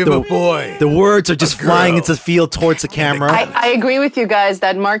Story of a boy. The words are just flying girl. into the field towards the camera. I agree with you guys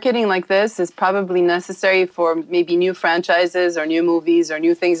that marketing like this is probably necessary for maybe new franchises or new movies or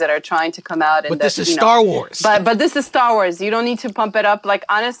new things that are trying to come out. And But that, this is you know, Star Wars. But this is Star Wars. You don't need to pump it up. Like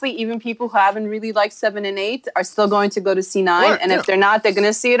honestly, even people who haven't really liked 7 and 8 are still going to go to C9. Right, and yeah. if they're not, they're going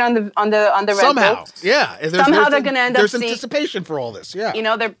to see it on the Red Somehow, Bull. yeah. Somehow they're gonna end up There's seeing- anticipation for all this, yeah. You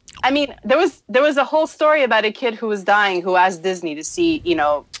know, there was a whole story about a kid who was dying who asked Disney to see,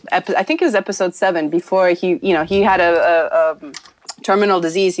 I think it was episode 7 before he had a terminal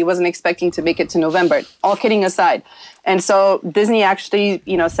disease. He wasn't expecting to make it to November. All kidding aside, and so Disney actually,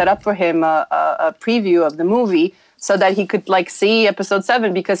 set up for him a preview of the movie so that he could see episode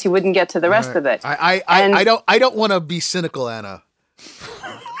 7 because he wouldn't get to the rest of it. I don't want to be cynical, Anna.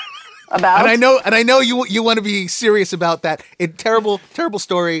 About And I know you want to be serious about that. Terrible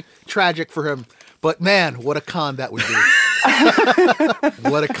story, tragic for him. But man, what a con that would be.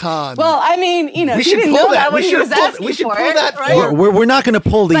 What a con. well, I mean, he should didn't pull know that. that when We he should was pull- asking we should for pull it, that right? for- we're not going to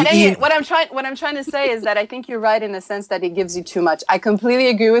pull the But anyway, E. what I'm trying to say is that I think you're right in the sense that it gives you too much. I completely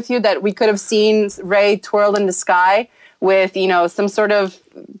agree with you that we could have seen Rey twirl in the sky with some sort of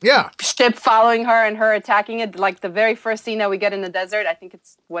yeah. ship following her and her attacking it, like the very first scene that we get in the desert. I think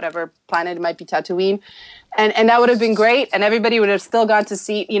it's whatever planet, it might be Tatooine, and that would have been great, and everybody would have still gone to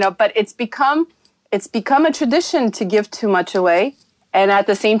see. But it's become a tradition to give too much away. And at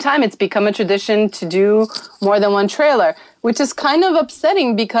the same time, it's become a tradition to do more than one trailer, which is kind of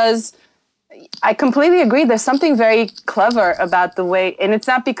upsetting because, I completely agree. There's something very clever about the way, and it's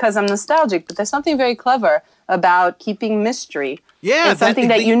not because I'm nostalgic, but there's something very clever about keeping mystery. Yeah, it's something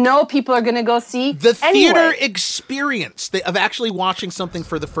that you know people are going to go see. The anyway. theater experience of actually watching something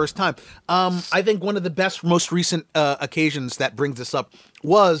for the first time. I think one of the best, most recent occasions that brings this up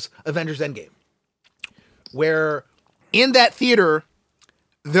was Avengers Endgame, where in that theater,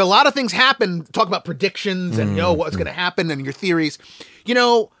 there a lot of things happen. Talk about predictions and what's going to happen and your theories.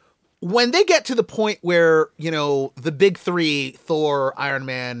 When they get to the point where the big three, Thor, Iron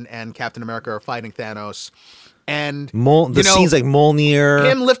Man, and Captain America, are fighting Thanos, and the scenes like Mjolnir,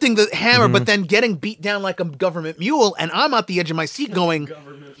 him lifting the hammer, but then getting beat down like a government mule, and I'm at the edge of my seat going,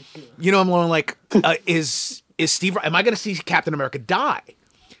 I'm going like, is Steve? Am I going to see Captain America die?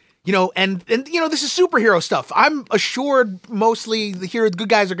 And this is superhero stuff. I'm assured mostly the good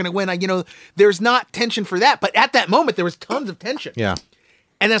guys are going to win. There's not tension for that, but at that moment there was tons of tension. Yeah.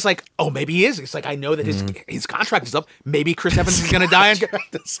 And then it's like, oh, maybe he is. It's like, I know that his contract is up. Maybe Chris Evans is going to die.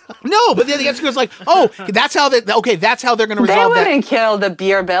 No, but then the answer is like, oh, that's how they're going to resolve that. They wouldn't kill the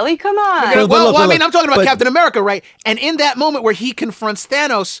beer belly. Come on. I'm talking about Captain America, right? And in that moment where he confronts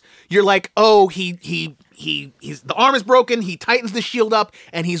Thanos, you're like, oh, he's the arm is broken. He tightens the shield up,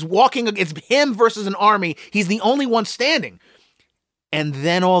 and he's walking. It's him versus an army. He's the only one standing. And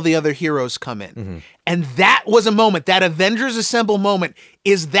then all the other heroes come in. And that was a moment, that Avengers Assemble moment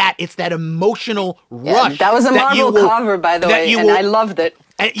it's that emotional rush. That was a Marvel cover, by the way, and I loved it.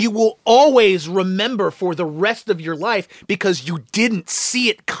 And you will always remember for the rest of your life because you didn't see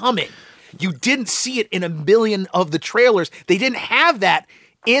it coming. You didn't see it in a million of the trailers. They didn't have that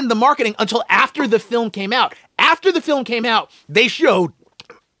in the marketing until after the film came out. After the film came out, they showed...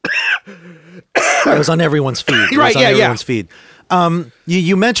 It was on everyone's feed. Right, everyone's feed.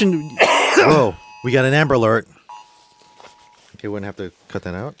 You mentioned. Whoa, we got an Amber Alert. Okay, wouldn't have to cut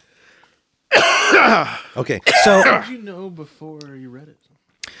that out. Okay, so Did you know before you read it?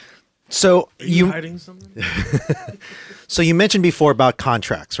 So Are you hiding something? So you mentioned before about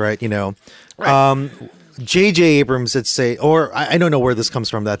contracts, right? J.J. Abrams had say, or I don't know where this comes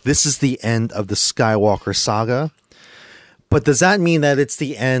from, that this is the end of the Skywalker saga. But does that mean that it's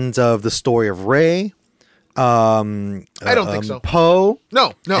the end of the story of Rey? I don't think so. Poe?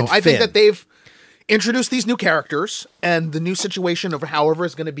 No. I think Finn. that they've introduced these new characters and the new situation of however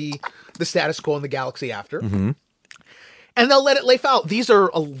is going to be the status quo in the galaxy after. And they'll let it lay foul. These are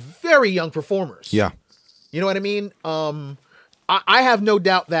very young performers. Yeah. You know what I mean? I have no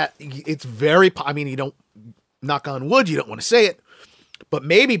doubt that it's you don't knock on wood, you don't want to say it, but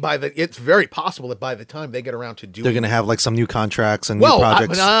maybe it's very possible that by the time they get around to doing, they're going to have like some new contracts and new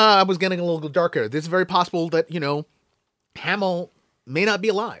projects. I was getting a little darker. It's very possible that, Hamill may not be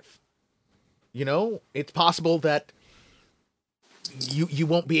alive. It's possible that you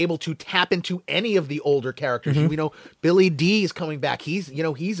won't be able to tap into any of the older characters. Billy D is coming back.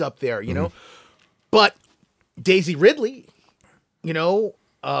 He's up there, but Daisy Ridley, she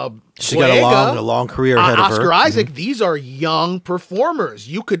Boyega, got a long career ahead of her. Oscar Isaac, these are young performers.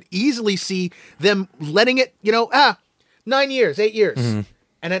 You could easily see them letting it, 9 years, 8 years. And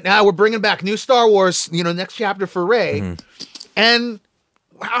then now we're bringing back new Star Wars, next chapter for Rey. And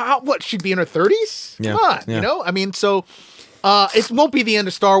what, she'd be in her 30s? Yeah. Come on, Yeah. So it won't be the end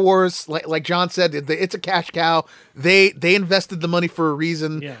of Star Wars. Like John said, it's a cash cow. They invested the money for a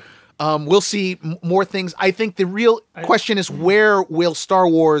reason. Yeah. We'll see more things. I think the real question is, where will Star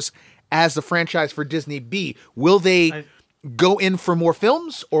Wars as the franchise for Disney be? Will they go in for more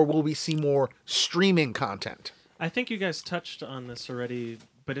films, or will we see more streaming content? I think you guys touched on this already,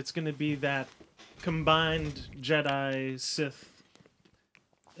 but it's going to be that combined Jedi Sith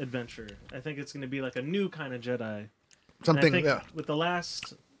adventure. I think it's going to be like a new kind of Jedi. Something, and I think with the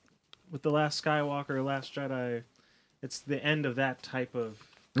last Skywalker, Last Jedi, it's the end of that type of.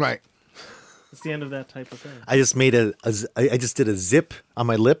 Right. It's the end of that type of thing. I just I just did a zip on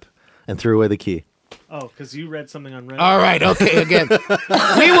my lip and threw away the key. Oh, because you read something on Reddit. All right. Okay. Again,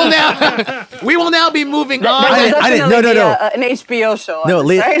 we will now be moving on. I didn't. No. An HBO show. No,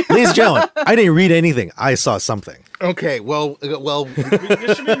 right? ladies and gentlemen, I didn't read anything. I saw something. Okay. Well.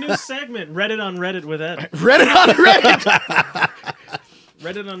 There should be a new segment: Reddit on Reddit with Ed. Reddit on Reddit.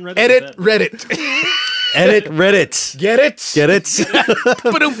 Reddit on Reddit. Edit Reddit. Edit Reddit. Get it? Get it?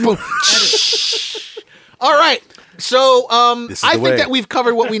 Ba-dum-boom. All right. So I think that we've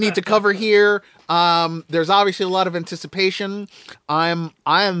covered what we need to cover here. There's obviously a lot of anticipation. I'm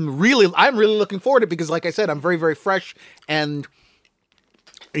really looking forward to it because, like I said, I'm very, very fresh, and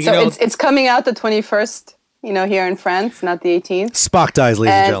it's coming out the 21st here in France, not the 18th. Spock dies,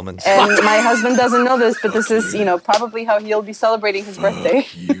 ladies and gentlemen. And my husband doesn't know this, but this is, probably how he'll be celebrating his birthday.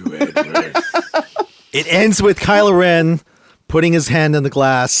 It ends with Kylo Ren putting his hand in the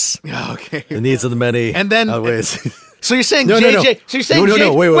glass. Okay. The needs of the many. And then outweighs. So you're saying No. JJ? So you're saying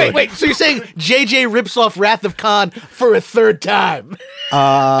No, wait. So you're saying JJ rips off Wrath of Khan for a third time?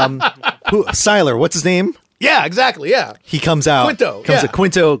 Siler, what's his name? Yeah, exactly. Yeah. He comes out. Quinto, Comes yeah.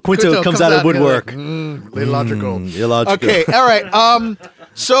 Quinto comes out of woodwork. Illogical. Illogical. Okay. All right.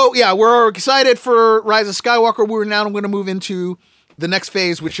 So yeah, we're excited for Rise of Skywalker. We're now going to move into the next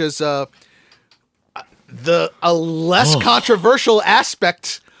phase, which is a less controversial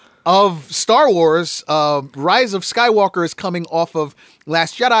aspect of Star Wars. Rise of Skywalker is coming off of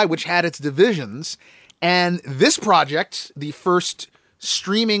Last Jedi, which had its divisions, and this project, the first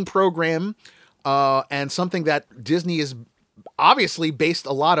streaming program, and something that Disney is obviously put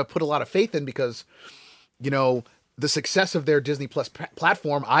a lot of faith in, because the success of their Disney Plus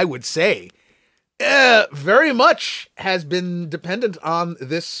platform, I would say, very much has been dependent on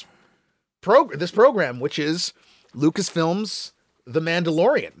this program, which is Lucasfilm's The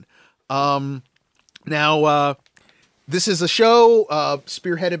Mandalorian. Now, this is a show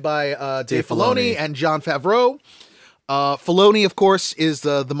spearheaded by Dave Filoni and Jon Favreau. Filoni, of course, is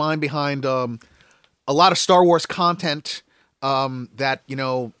the mind behind a lot of Star Wars content that,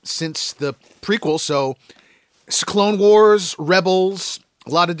 since the prequel. So Clone Wars, Rebels,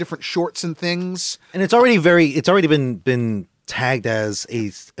 a lot of different shorts and things. And it's already been tagged as a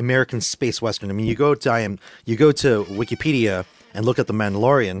American space western. I mean, you go to Wikipedia and look at The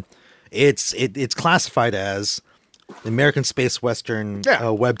Mandalorian. It's classified as American space western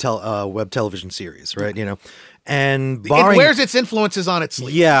web television series, right? And barring, it wears its influences on its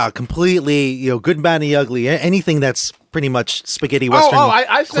sleeve. Yeah, completely. Good, bad, and the ugly. Anything that's pretty much spaghetti western.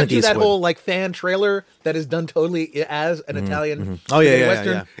 I sent Clint you that Eastwood. whole fan trailer that is done totally as an Italian. Oh, yeah,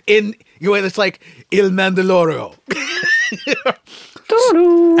 western. yeah. It's like Il Mandalorian.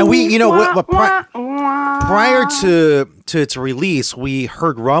 And we, prior to its release, we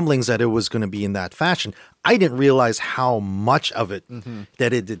heard rumblings that it was going to be in that fashion. I didn't realize how much of it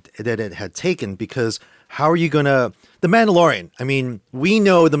that it had taken, because how are you going to... The Mandalorian, I mean, we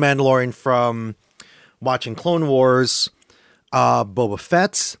know The Mandalorian from watching Clone Wars, Boba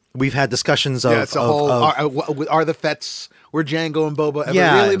Fett. We've had discussions of... it's a whole... Are the Fetts... Were Django and Boba ever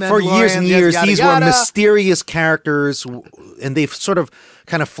really Mandalorians? For years and years, yada, these yada. were mysterious characters, and they've sort of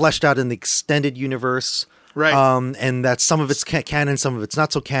kind of fleshed out in the extended universe. Right. And that some of it's canon, some of it's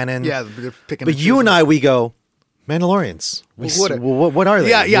not so canon. Yeah, they're picking. But you and I, we go, Mandalorians. What are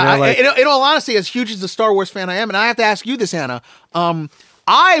they? Yeah. In all honesty, as huge as the Star Wars fan I am, and I have to ask you this, Anna. I'm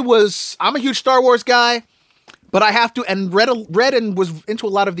a huge Star Wars guy, but I have to, and read and was into a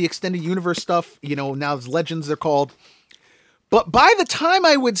lot of the extended universe stuff. Now it's Legends, they're called. But by the time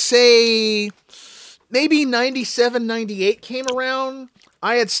I would say maybe 97, 98 came around,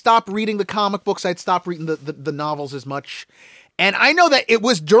 I had stopped reading the comic books. I'd stopped reading the novels as much. And I know that it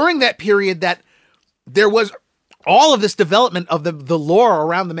was during that period that there was all of this development of the lore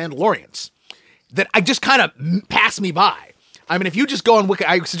around the Mandalorians that I just kind of passed me by. I mean, if you just go on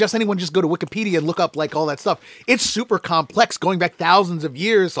I suggest anyone just go to Wikipedia and look up all that stuff. It's super complex, going back thousands of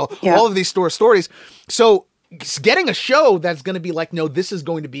years. So all of these stories. So getting a show that's going to be no, this is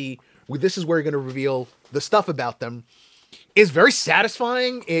where you're going to reveal the stuff about them is very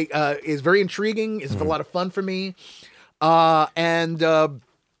satisfying. It is very intriguing. It's a lot of fun for me. And a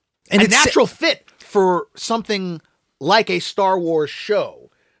natural fit for something like a Star Wars show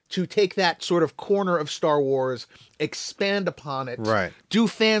to take that sort of corner of Star Wars, expand upon it, right. Do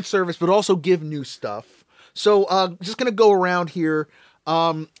fan service, but also give new stuff. So just going to go around here.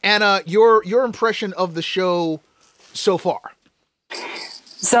 Anna, your impression of the show so far?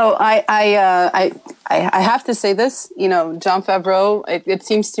 So I have to say this, Jon Favreau, it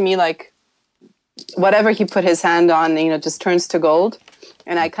seems to me like whatever he put his hand on, just turns to gold.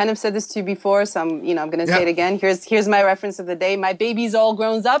 And I kind of said this to you before, so I'm going to say it again. Here's my reference of the day. My baby's all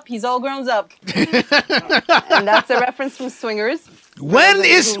grown up. He's all grown up. And that's a reference from Swingers. When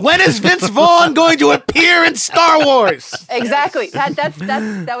is Vince Vaughn going to appear in Star Wars? Exactly.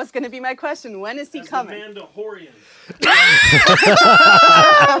 That was going to be my question. When is he coming? The Mandalorian.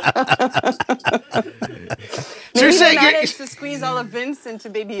 So you're saying managed to squeeze all of Vince into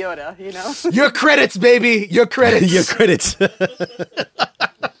Baby Yoda, Your credits, baby. Your credits. Your credits.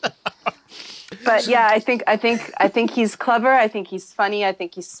 But yeah, I think he's clever. I think he's funny. I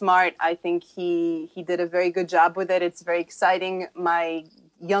think he's smart. I think he did a very good job with it. It's very exciting. My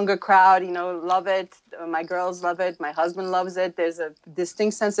younger crowd, love it. My girls love it. My husband loves it. There's a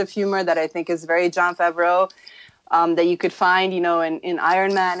distinct sense of humor that I think is very Jon Favreau, that you could find, in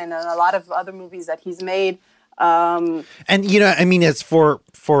Iron Man and in a lot of other movies that he's made. And I mean, it's for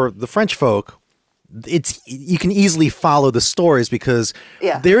the French folk, you can easily follow the stories because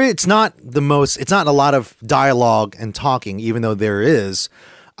it's not a lot of dialogue and talking, even though there is,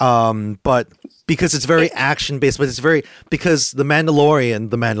 but because it's very action based, but because the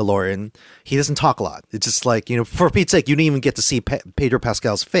Mandalorian, he doesn't talk a lot. It's just like, for Pete's sake, you didn't even get to see Pedro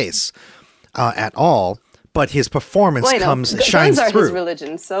Pascal's face at all. But his performance shines guns are through. His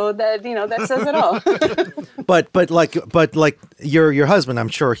religion, so that that says it all. but like your husband, I'm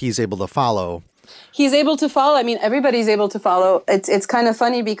sure he's able to follow. He's able to follow. I mean, everybody's able to follow. It's kind of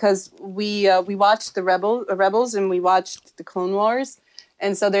funny because we watched the Rebels and we watched the Clone Wars,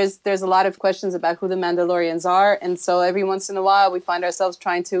 and so there's a lot of questions about who the Mandalorians are, and so every once in a while we find ourselves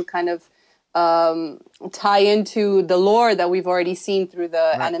trying to kind of tie into the lore that we've already seen through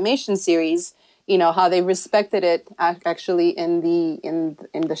the animation series. How they respected it actually in the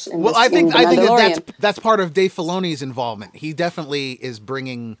Well, I think that's part of Dave Filoni's involvement. He definitely is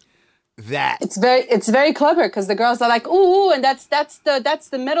bringing that. It's very clever because the girls are like, ooh, and that's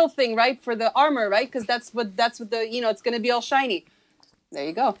the metal thing, right, for the armor, right? Because that's what the it's going to be all shiny. There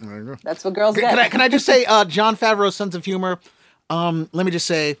you go. That's what girls get. Can I just say, Jon Favreau's sense of humor? Let me just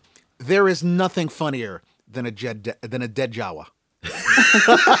say, there is nothing funnier than a dead Jawa.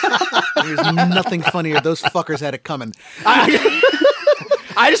 There's nothing funnier. Those fuckers had it coming.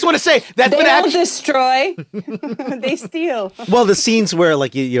 I just want to say that they don't destroy, they steal. Well, the scenes where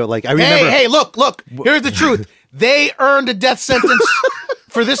like I remember. Hey, look! Here's the truth. They earned a death sentence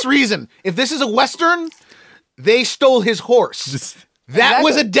for this reason. If this is a Western, they stole his horse. That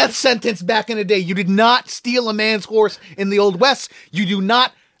was a death sentence back in the day. You did not steal a man's horse in the Old West. You do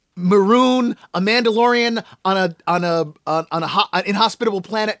not maroon a Mandalorian on a inhospitable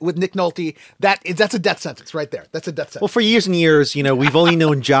planet with Nick Nolte. That's a death sentence right there. That's a death sentence. Well, for years and years, we've only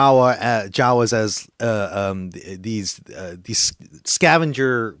known Jawas as these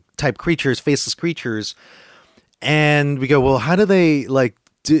scavenger type creatures, faceless creatures, and we go, well, how do they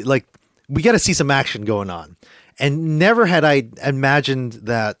we got to see some action going on, and never had I imagined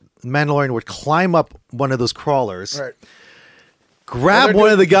that Mandalorian would climb up one of those crawlers. Right. Grab one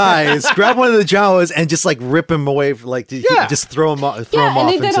of the guys, grab one of the Jawas, and just rip him away, just throw him off. And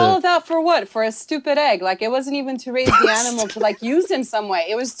they did all of that for what? For a stupid egg. It wasn't even to raise the animal to use in some way.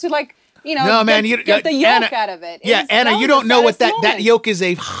 It was to no, man, get the yolk out of it. Anna, you don't know what that yolk is.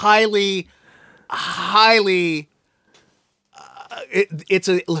 A highly, it's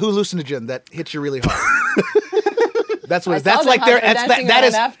a hallucinogen that hits you really hard. That's what. That's like their.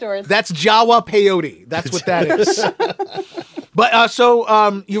 That's Jawa peyote. That's what that is. But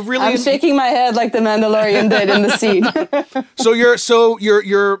you really. I'm shaking my head like the Mandalorian did in the scene. So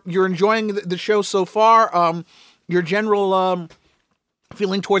you're enjoying the show so far. Your general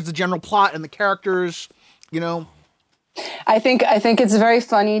feeling towards the general plot and the characters, I think it's very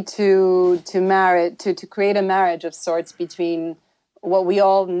funny to create a marriage of sorts between what we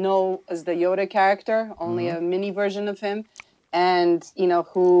all know as the Yoda character, only a mini version of him, and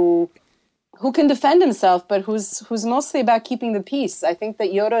who can defend himself, but who's mostly about keeping the peace. I think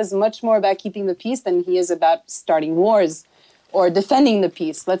that Yoda is much more about keeping the peace than he is about starting wars or defending the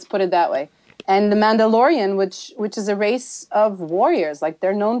peace. Let's put it that way. And the Mandalorian, which is a race of warriors,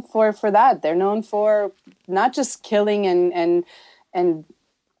 they're known for that. They're known for not just killing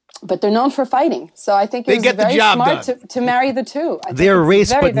but they're known for fighting. So I think it's very smart to marry the two. They're a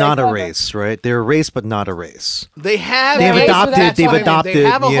race, but not a race, right? They're a race, but not a race. They've adopted. They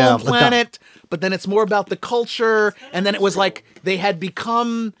have a home planet, but then it's more about the culture. And then it was they had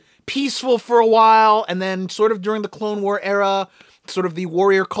become peaceful for a while, and then sort of during the Clone War era, sort of the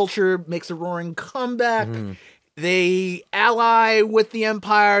warrior culture makes a roaring comeback. They ally with the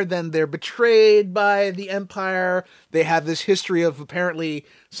Empire, then they're betrayed by the Empire. They have this history of apparently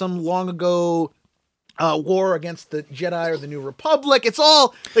some long ago war against the Jedi or the New Republic. It's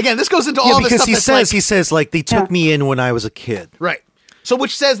all, again, this goes into all this stuff. Because he says they took me in when I was a kid. Right. So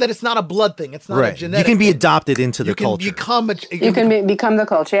which says that it's not a blood thing. It's not a genetic You can be thing. adopted into the culture. You can become the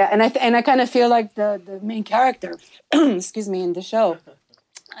culture, yeah. And I kind of feel like the main character, excuse me, in the show,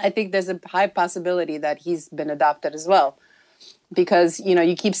 I think there's a high possibility that he's been adopted as well. Because,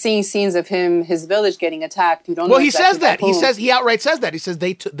 you keep seeing scenes of his village getting attacked. You don't know. Well, he says that. He outright says that. He says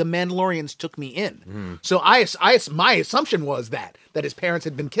the Mandalorians took me in. So my assumption was that his parents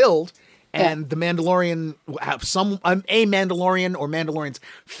had been killed, and the Mandalorian, a Mandalorian or Mandalorians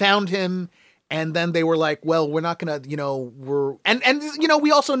found him and then they were like, well, we're not gonna,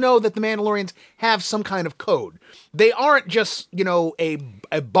 we also know that the Mandalorians have some kind of code. They aren't just, a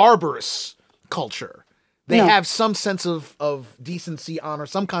barbarous culture. They have some sense of decency, honor,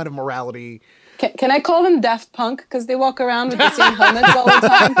 some kind of morality. Can I call them Daft Punk because they walk around with the same helmets all the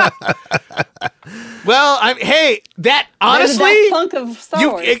time? Well, that They're honestly, the Daft Punk of Star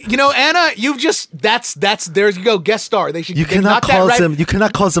Wars. Anna, you've just that's there you go, guest star. They should. You cannot call them. You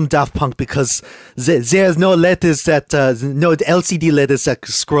cannot call them Daft Punk because there's no letters that no LCD letters that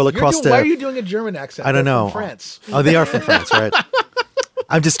scroll across Why are you doing a German accent? I don't They're know. From France. Oh, they are from France, right?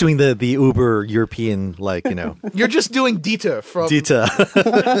 I'm just doing the Uber European, You're just doing Dieter from. Dita.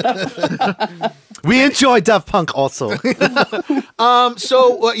 We enjoy Daft Punk also.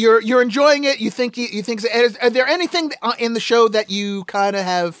 So you're enjoying it. You think are there anything in the show that you kind of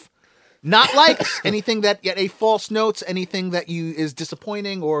have not liked? Anything that a false notes? Anything that is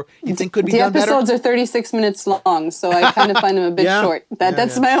disappointing or you think could be done better? The episodes are 36 minutes long, so I kind of find them a bit short.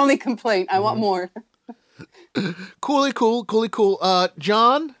 That's my only complaint. I want more. Cool.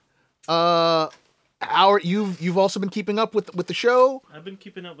 John, you've also been keeping up with the show. I've been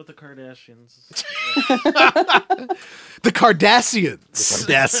keeping up with the Kardashians. The Cardassians.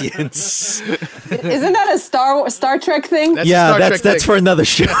 Cardassians. Isn't that a Star Trek thing? That's a Star Trek that's thing. for another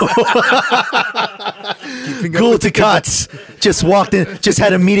show. Cool to cuts. Just walked in. Just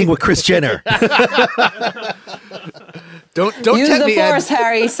had a meeting with Kris Jenner. Don't Use tempt the me, Ed. Force,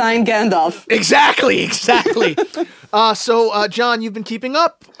 Harry. Signed Gandalf. Exactly. So, John, you've been keeping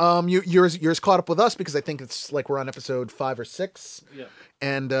up. Yours caught up with us because I think it's like we're on episode 5 or 6. Yeah.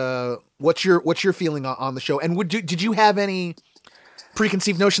 And what's your feeling on the show? And did you have any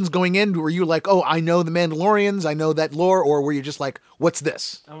preconceived notions going in? Were you like, oh, I know the Mandalorians, I know that lore, or were you just like, what's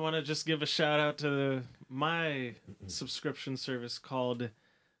this? I want to just give a shout out to my subscription service called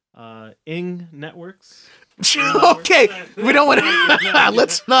Ing Networks. Okay, we don't want to.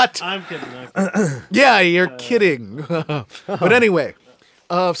 Let's not. I'm kidding. Yeah, you're kidding. But anyway,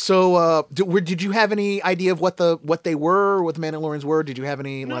 did you have any idea of what they were, what the Mandalorians were? Did you have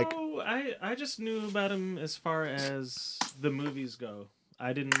any No, I just knew about them as far as the movies go.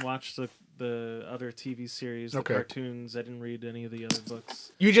 I didn't watch the other TV series, the cartoons. I didn't read any of the other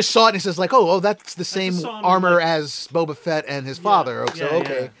books. You just saw it and it says like, oh, that's the same armor as Boba Fett and his father. So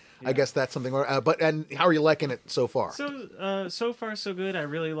okay. Yeah. I guess that's something. And how are you liking it so far? So far so good. I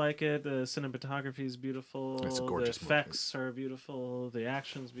really like it. The cinematography is beautiful. It's a gorgeous The effects are beautiful. The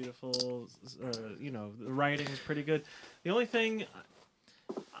action's beautiful. The writing is pretty good. The only thing,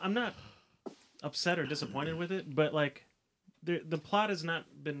 I'm not upset or disappointed with it, but like the plot has not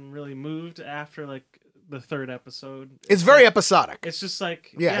been really moved after like the third episode. It's very episodic. It's just like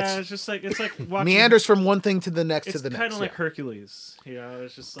it's like watching, meanders from one one to the next. It's kind of like Hercules.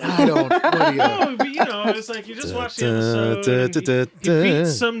 It's just like I don't. No, but it's like you just watch the episode. He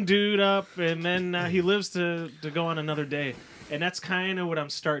beats some dude up, and then he lives to go on another day, and that's kind of what I'm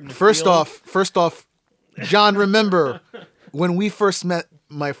starting to. First off, John, remember when we first met?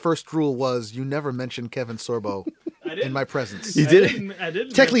 My first rule was you never mention Kevin Sorbo in my presence. You did. I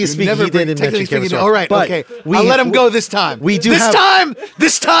didn't. Technically speaking, he didn't mention Kevin Sorbo. All right, okay. I'll let him go this time.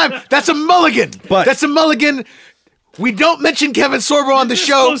 This time, that's a mulligan. That's a mulligan. We don't mention Kevin Sorbo on the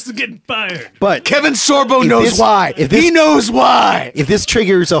show. Supposed to get fired. But Kevin Sorbo knows why. He knows why. If this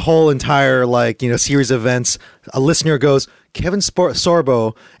triggers a whole entire series of events, a listener goes Kevin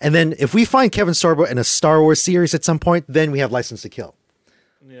Sorbo, and then if we find Kevin Sorbo in a Star Wars series at some point, then we have License to Kill.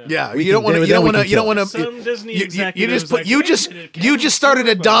 Yeah, you don't want to. Some Disney You just started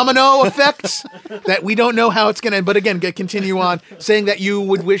a domino effect that we don't know how it's gonna. But again, continue on saying that you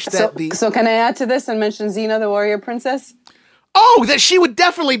would wish that So can I add to this and mention Xena, the warrior princess? Oh, that she would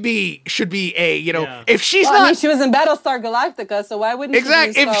definitely should be a if she's not. I mean, she was in Battlestar Galactica, so why wouldn't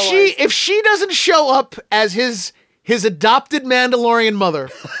exactly she be in Star Wars? If she doesn't show up as his adopted Mandalorian mother.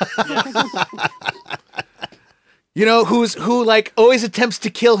 Who always attempts to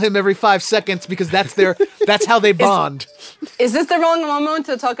kill him every 5 seconds because that's how they bond. Is this the wrong moment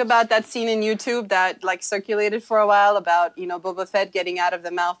to talk about that scene in YouTube that circulated for a while about Boba Fett getting out of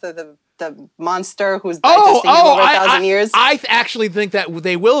the mouth of the monster who's digesting him over 1,000 years? I actually think that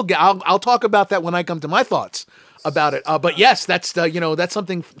they will. I'll talk about that when I come to my thoughts about it. But yes, that's that's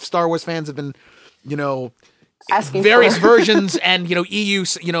something Star Wars fans have been asking various for. versions and EU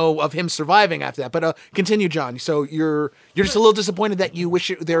of him surviving after that. But continue, John. So you're just a little disappointed that you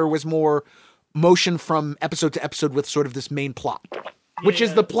wish there was more motion from episode to episode with sort of this main plot, which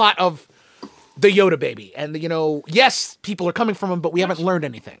is the plot of the Yoda baby. And yes, people are coming from him, but we haven't learned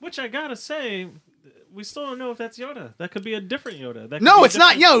anything. Which I gotta say, we still don't know if that's Yoda. That could be a different Yoda. That could No, be a it's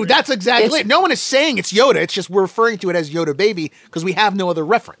not. different Yo, that's exactly It's- it. No one is saying it's Yoda. It's just we're referring to it as Yoda baby because we have no other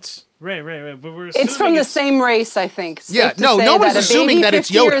reference. Right. But we're It's from assuming the same race, I think. Safe Yeah, to no say one's that a assuming baby that it's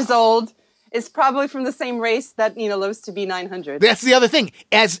 50 Yoda. years old is probably from the same race that lives to be 900. That's the other thing.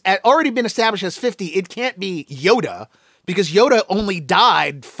 As already been established as 50, it can't be Yoda because Yoda only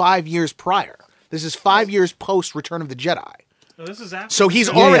died 5 years prior. This is 5 years post Return of the Jedi. No, this is after. So he's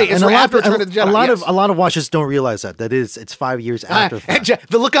Yeah, already and it's a lot, after Return of the Jedi. a lot yes. of watchers don't realize that it's 5 years after. the And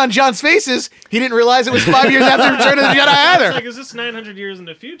fact. the look on John's faces, he didn't realize it was 5 years after Return of the Jedi It's either. like, is this 900 years in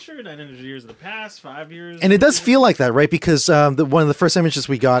the future? 900 years in the past? 5 years? And it does feel like that, right? Because one of the first images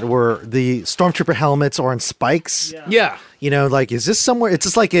we got were the stormtrooper helmets are on spikes. Yeah. Like, is this somewhere? It's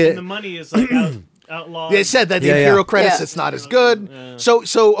just like And the money is like outlawed. They said that the Yeah, yeah. Imperial credits, Yeah. it's not as good. So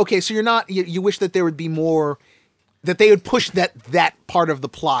okay, so you're not you wish that there would be more, that they would push that part of the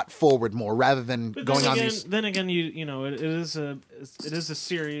plot forward more rather than But going then on again, these. Then again, it is a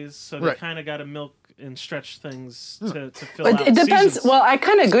series, so they Right. kind of got to milk and stretch things to fill But out it depends. seasons. Well, I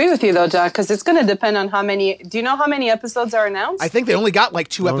kind of agree with you though, Jack, because it's going to depend on how many. Do you know how many episodes are announced? I think they only got like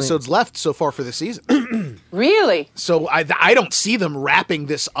 2 episodes left so far for the season. Really? So I don't see them wrapping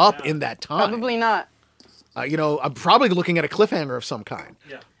this up in that time. Probably not. I'm probably looking at a cliffhanger of some kind.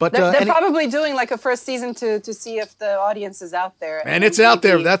 Yeah. But They're any- probably doing like a first season to see if the audience is out there. and it's out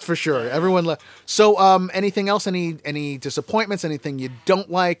there, maybe- that's for sure. Everyone left. So anything else? Any disappointments? Anything you don't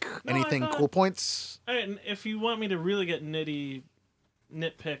like? No, I Anything thought- cool points? All right, and if you want me to really get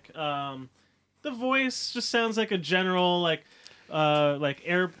nitpick, the voice just sounds like a general like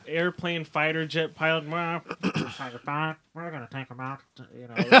airplane fighter jet pilot. We're gonna take him out.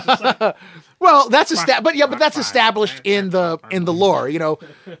 It's just like, Well, that's but that's established in the lore.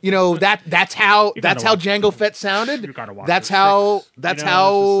 That's how Jango Fett sounded. gotta watch That's your how it's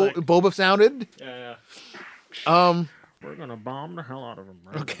how just like- Boba sounded. yeah. We're gonna bomb the hell out of him.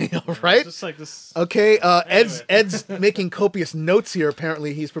 Okay, all right. Just like this. Okay, Ed's making copious notes here.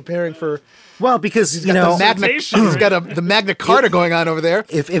 Apparently, he's preparing for well, because the Magna. Dissertation, He's got the Magna Carta going on over there.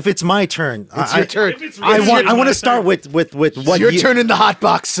 if it's my turn, It's your turn. If it's I really want my to start turn. with what Your you- turn in the hot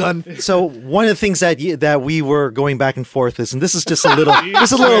box, son. So one of the things that we were going back and forth is, and this is just a little, You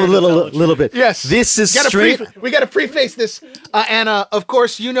just a swear to tell the little bit. Yes, this is Gotta straight. we got to preface this, Anna. Of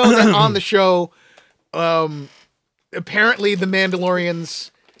course, you know that on the show, apparently the Mandalorians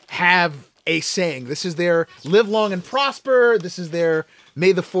have a saying. This is their "Live long and prosper." This is their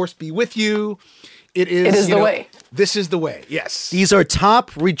 "May the Force be with you." It is the way. This is the way. Yes. These are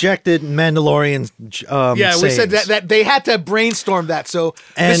top rejected Mandalorian. Yeah, we said sayings. that they had to brainstorm that. So this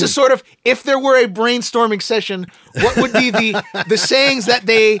And- is sort of, if there were a brainstorming session, what would be the sayings that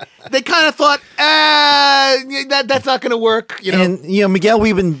they kind of thought, that's not going to work. And Miguel,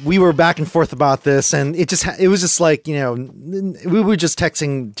 we were back and forth about this, and it was just like we were just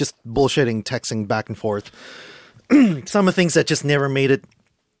bullshitting, texting back and forth. Some of the things that just never made it.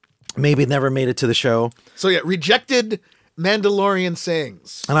 Maybe never made it to the show. So yeah, rejected Mandalorian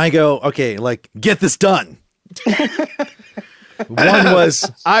sayings. And I go, okay, like, get this done. One was,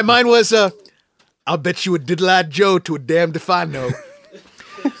 Mine was, I'll bet you a diddle-eyed Joe to a damned if I know.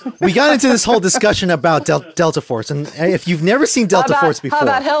 we got into this whole discussion about Delta Force. And if you've never seen Delta Force before, How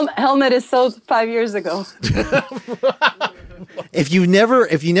about helmet is sold 5 years ago? if you've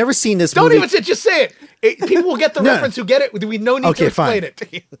never seen this Don't movie, even say, just say it. People will get the No. reference who get it. We no need Okay, to explain fine.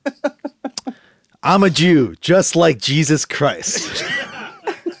 it. I'm a Jew, just like Jesus Christ.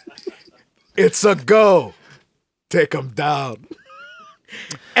 It's a go. Take them down.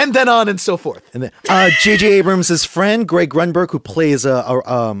 And then on and so forth. And then J.J. Abrams' friend, Greg Grunberg, who plays an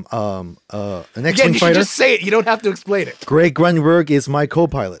Again, X-Wing you should fighter. just say it. You don't have to explain it. Greg Grunberg is my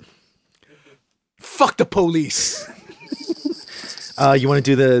co-pilot. Fuck the police. You want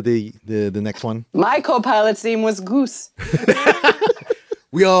to do the next one? My co-pilot's name was Goose.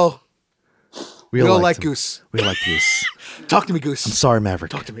 We all liked like him. Goose. We like Goose. Talk to me, Goose. Sorry, Maverick.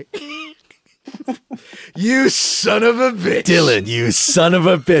 Talk to me. You son of a bitch. Dylan, you son of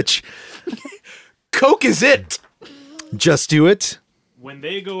a bitch. Coke is it. Just do it. When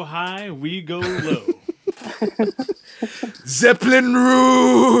they go high, we go low. Zeppelin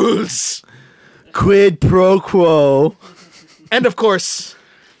rules. Quid pro quo. And of course,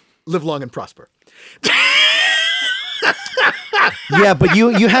 live long and prosper. Yeah, but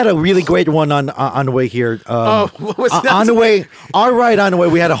you had a really great one on the way here. What was that? On the way, all right, on the way,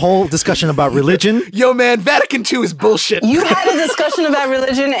 we had a whole discussion about religion. Yo, man, Vatican II is bullshit. You had a discussion about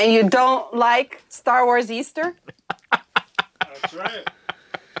religion and you don't like Star Wars Easter? That's right.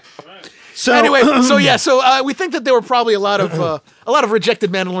 So Anyway, so we think that there were probably a lot of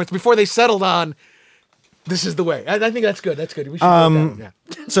rejected Mandalorians before they settled on This is the way. I think that's good. That's good. We should go down. Yeah.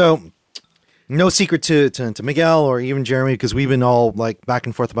 So, no secret to Miguel or even Jeremy, because we've been all like back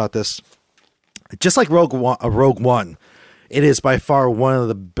and forth about this. Just like Rogue One, it is by far one of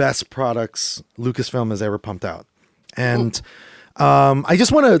the best products Lucasfilm has ever pumped out. And I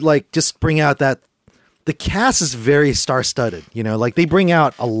just want to like just bring out that the cast is very star-studded. You know, like they bring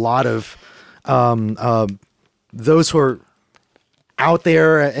out a lot of those who are out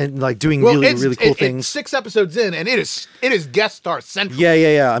there and like doing really cool things. It's 6 episodes in, and it is guest star central.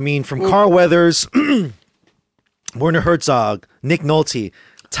 Yeah. I mean, from Carl Weathers, Werner Herzog, Nick Nolte,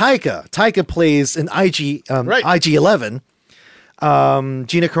 Taika plays an IG-11.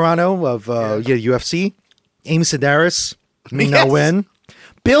 Gina Carano of UFC, Amy Sedaris, Ming-Na Wen,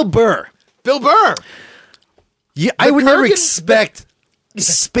 Bill Burr. Yeah, I would never expect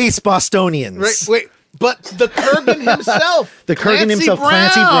space Bostonians. Right? Wait, but the Kurgan himself,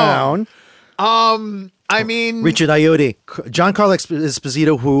 Clancy Brown. I mean, Richard Ayoade, Giancarlo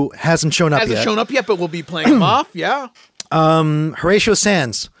Esposito, who hasn't shown up yet, but will be playing him off. Yeah. Horatio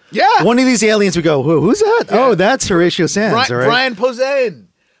Sands. Yeah. One of these aliens would go, who's that? Yeah. Oh, that's Horatio Sands. All right. Brian Posehn.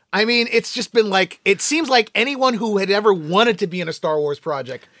 I mean, it's just been like, it seems like anyone who had ever wanted to be in a Star Wars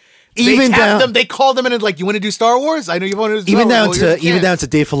project, they called them in and like, you want to do Star Wars? I know you want to do Star Wars. Even down to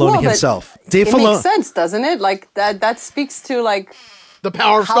Dave Filoni himself. Dave Filoni makes sense, doesn't it? Like that speaks to like the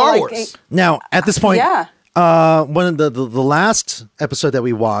power of Star Wars. Now, at this point, one of the last episode that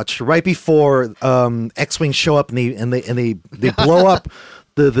we watched, right before X-Wing show up and they blow up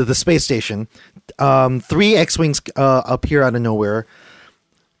the space station, 3 X-Wings appear out of nowhere.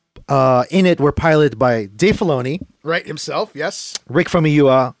 In it, we're piloted by Dave Filoni, right himself, yes. Rick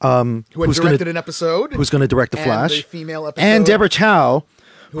Famuyiwa, who had directed an episode, who's going to direct The Flash, and the female episode, and Deborah Chow,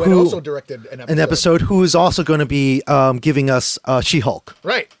 who had also directed an episode, who is also going to be giving us She-Hulk.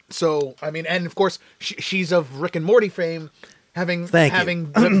 Right. So, I mean, and of course, she's of Rick and Morty fame, having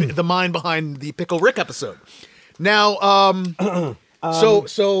the mind behind the Pickle Rick episode. Now,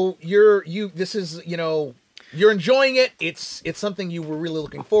 so this is, you know, you're enjoying it. It's something you were really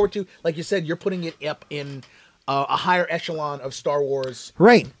looking forward to. Like you said, you're putting it up in a higher echelon of Star Wars.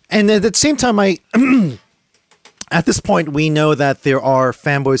 Right. And at the same time, at this point, we know that there are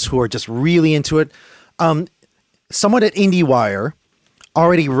fanboys who are just really into it. Someone at IndieWire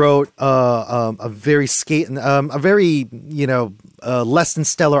already wrote a very less than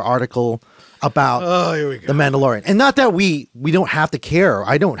stellar article about The Mandalorian. And not that we don't have to care.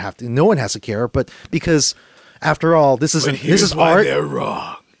 I don't have to. No one has to care. But because, after all, this is art. They're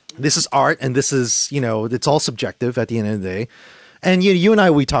wrong. This is art, and this is, it's all subjective at the end of the day. And you and I,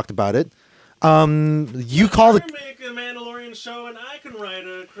 we talked about it. You call it. Make a Mandalorian show, and I can write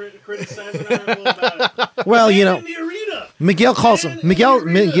a criticizing article about it. Well, in the arena. Miguel calls them. Miguel,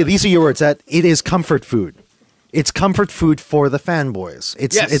 these are your words. That it is comfort food. It's comfort food for the fanboys.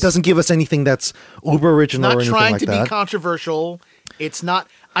 It doesn't give us anything that's uber original or anything like that. It's not trying to be controversial. It's not.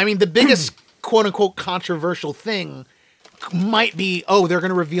 I mean, the biggest quote unquote controversial thing might be, they're going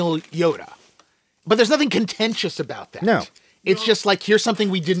to reveal Yoda, but there's nothing contentious about that. No, it's just like, here's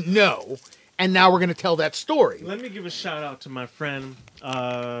something we didn't know, and now we're going to tell that story. Let me give a shout out to my friend.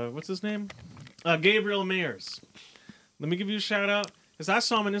 What's his name? Gabriel Mayers. Let me give you a shout out because I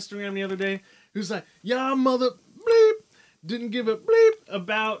saw him on Instagram the other day. He was like, "Yeah, mother bleep didn't give a bleep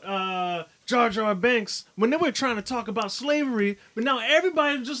about Jar Jar Binks when they were trying to talk about slavery, but now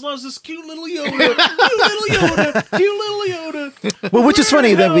everybody just loves this cute little Yoda, cute little Yoda." Well, which is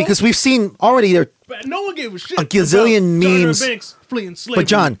funny then, because we've seen already there. But no one gave a shit. A gazillion memes. Jar Jar Binks fleeing slavery. But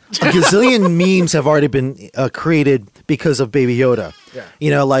John, a gazillion memes have already been created because of Baby Yoda. Yeah.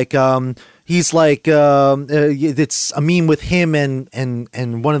 He's like it's a meme with him and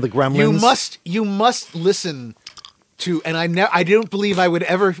one of the gremlins. You must listen to, and I don't believe I would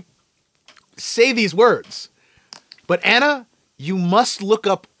ever say these words, but Anna, you must look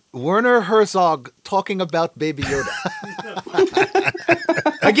up Werner Herzog talking about Baby Yoda.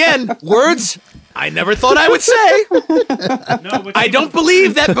 Again, words I never thought I would say. I don't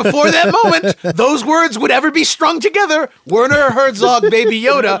believe that before that moment those words would ever be strung together. Werner Herzog, Baby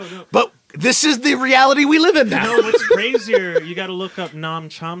Yoda, but this is the reality we live in now. You know what's crazier? You got to look up Noam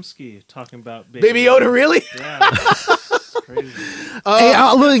Chomsky talking about Baby Yoda. Really? Yeah, it's crazy. Hey,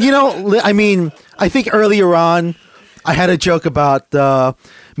 I mean, I think earlier on, I had a joke about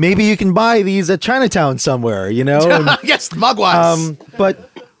maybe you can buy these at Chinatown somewhere. Yes, Mugwise. But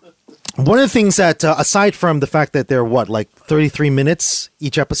one of the things that, aside from the fact that they're 33 minutes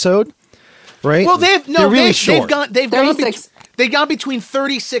each episode, right? Well, they're really short. They've gone between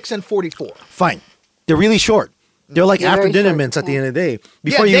 36 and 44. Fine. They're really short. They're like after dinner minutes at the end of the day.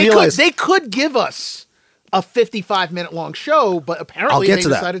 Before you realize they could give us a 55-minute long show, but apparently I'll get they to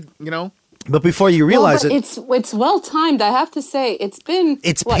that. decided, But before you realize Well, it, but it's well timed. I have to say, it's been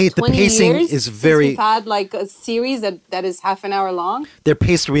It's what, the 20 pacing years is since very- we've had like a series that is half an hour long. they're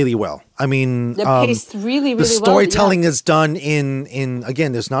paced really well. I mean, They're paced really, really the storytelling well. is done in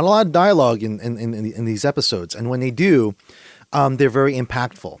again. There's not a lot of dialogue in these episodes, and when they do, they're very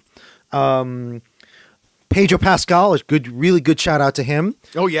impactful. Pedro Pascal is good, really good. Shout out to him.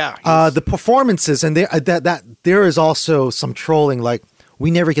 oh yeah, The performances, and there is also some trolling. Like,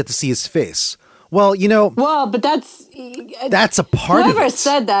 we never get to see his face. Well, Well, but that's that's a part whoever of it.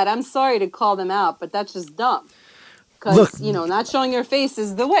 said that. I'm sorry to call them out, but that's just dumb. Look- Because not showing your face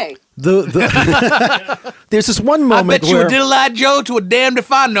is the way. There's this one I moment bet you where a diddle-eyed Joe to a damned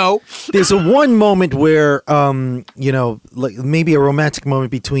if I know. there's a one moment where like maybe a romantic moment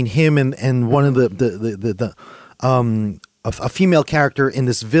between him and one of a female character in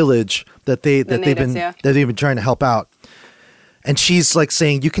this village that they've natives, yeah. been trying to help out. And she's like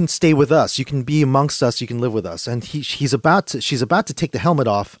saying, "You can stay with us. You can be amongst us. You can live with us." And she's about to take the helmet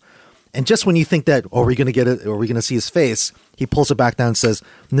off. And just when you think that, are we going to get it? Or are we going to see his face? He pulls it back down and says,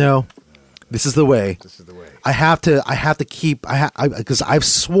 "No, this is the way. This is the way. I have to keep, because I've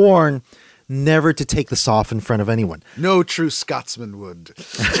sworn never to take this off in front of anyone." No true Scotsman would.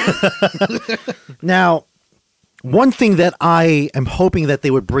 Now, one thing that I am hoping that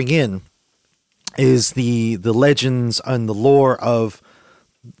they would bring in is the legends and the lore of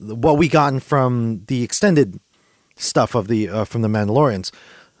what we gotten from the extended stuff of from the Mandalorians.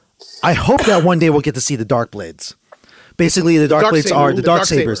 I hope that one day we'll get to see the Dark Blades. Basically, the Dark Blades are the Dark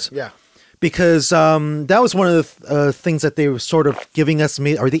Sabers. Yeah. Because that was one of the things that they were sort of giving us,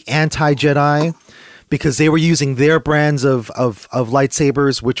 or the anti-Jedi, because they were using their brands of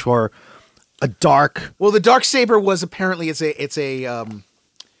lightsabers, which were a dark. Well, the dark saber was apparently it's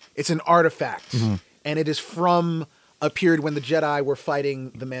an artifact, and it is from a period when the Jedi were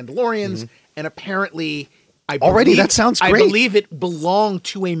fighting the Mandalorians, and apparently, Already, that sounds I great. believe it belonged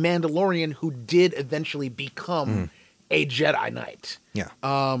to a Mandalorian who did eventually become a Jedi Knight. Yeah.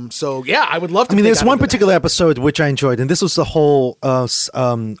 So yeah, I would love to. I mean, pick there's out one into that. particular episode which I enjoyed, and this was the whole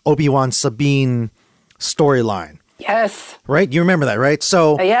Obi-Wan Sabine storyline, Yes. right? You remember that, right?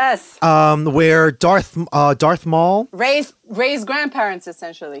 So, Yes. where Darth Maul. Ray's grandparents,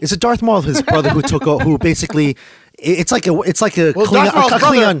 essentially. Is it Darth Maul, his brother, who basically it's like a Well, Klingon, Darth Maul's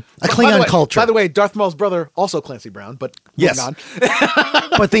brother- a by Klingon the way- culture. By the way, Darth Maul's brother also Clancy Brown, but Yes. moving on.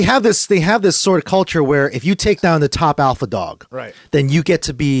 But they have this sort of culture where if you take down the top alpha dog, Right. then you get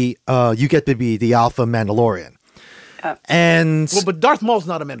to be the alpha Mandalorian. And Well, but Darth Maul's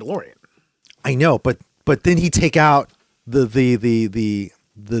not a Mandalorian. I know, but then he take out the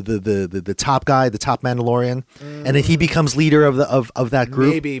top guy, the top Mandalorian, and then he becomes leader of that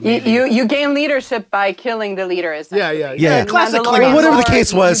group. Maybe. You gain leadership by killing the leader, essentially. Yeah. Yeah. Classic Mandalorians Klingon. Whatever the are-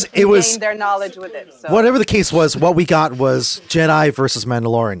 case was, you it was- gain their knowledge with it. So. Whatever the case was, what we got was Jedi versus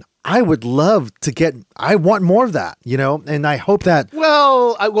Mandalorian. I would love to I want more of that, and I hope that.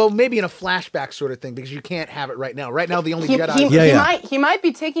 Well, maybe in a flashback sort of thing because you can't have it right now. Right now, the only Jedi. He might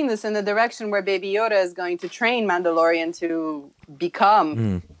be taking this in the direction where Baby Yoda is going to train Mandalorian to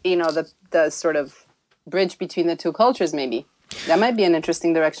become, the sort of bridge between the two cultures. Maybe that might be an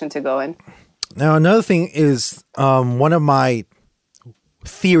interesting direction to go in. Now, another thing is one of my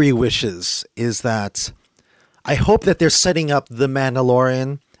theory wishes is that I hope that they're setting up the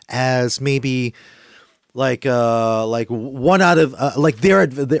Mandalorian as maybe like one out of like their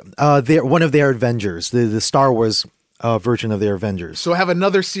one of their Avengers, the Star Wars version of their Avengers. So have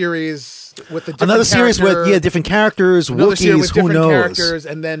another series with the Another series with different characters, another series Wookiees, with who different knows, characters,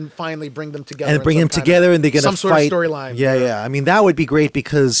 and then finally bring them together. and bring in them some kind together, of- and they're gonna some sort fight. of storyline. Yeah. I mean, that would be great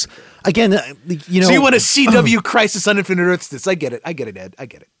because again, So you want a CW Crisis on Infinite Earths? I get it, Ed. I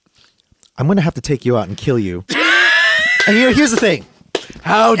get it. I'm gonna have to take you out and kill you. And here's the thing.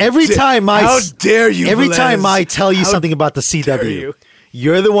 How Every time I tell you How something about the dare CW, you.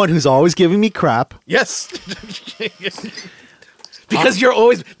 you're the one who's always giving me crap. Yes. Because you're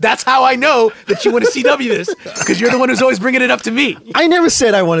always. That's how I know that you want to CW this. Because you're the one who's always bringing it up to me. I never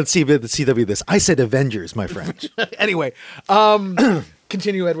said I wanted to see the CW this. I said Avengers, my friend. Anyway,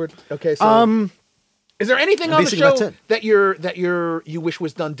 continue, Edward. Okay. So, is there anything on the basically that's show it. that you wish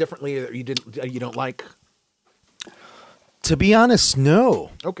was done differently or you don't like? To be honest, no.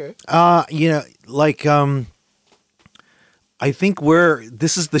 Okay. I think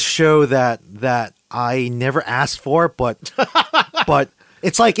this is the show that I never asked for, but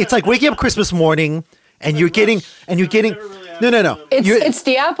it's like waking up Christmas morning and you're getting no. It's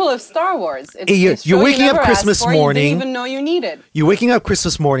the apple of Star Wars. It's You're show waking you up never Christmas asked for, morning. You didn't even know you needed. You're waking up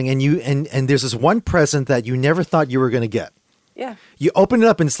Christmas morning, and and there's this one present that you never thought you were going to get. Yeah. You open it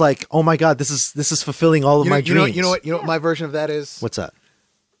up, and it's like, oh my god, this is fulfilling all of my dreams. You know what my version of that is? What's that?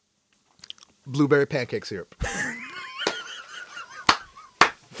 Blueberry pancake syrup.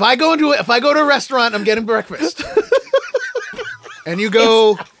 If I go to a restaurant, I'm getting breakfast, and you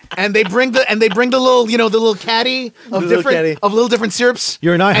go, and they bring the little, the little caddy of little different syrups.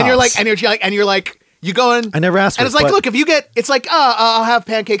 You're an IHOP. and you're like, you go in. I never asked for and it, it's like, but- look, if you get, it's like, I'll have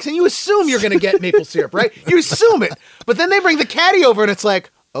pancakes, and you assume you're gonna get maple syrup, right? You assume it, but then they bring the caddy over, and it's like,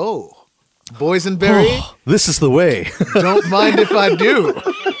 oh, boysenberry. This is the way. Don't mind if I do.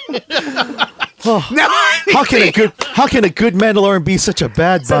 Now, How can a good Mandalorian be such a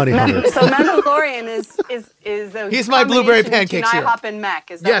bad bounty hunter? So Mandalorian is a He's my blueberry combination between pancake syrup. IHOP and Mac.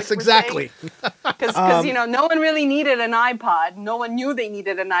 Is that yes, what we're exactly. Because no one really needed an iPod. No one knew they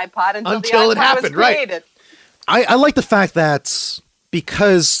needed an iPod until the Until it iPod happened, was right. created. I like the fact that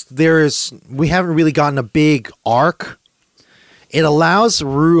because we haven't really gotten a big arc, it allows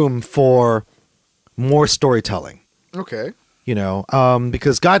room for more storytelling. Okay.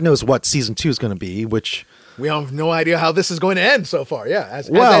 Because God knows what season 2 is going to be, which We have no idea how this is going to end so far. Yeah,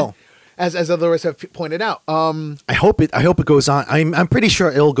 as others have pointed out. I hope it goes on. I'm pretty sure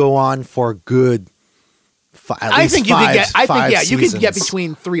it'll go on for a good. I think you could get. You could get seasons.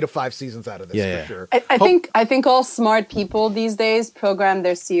 between 3 to 5 seasons out of this Yeah. for sure. I think all smart people these days program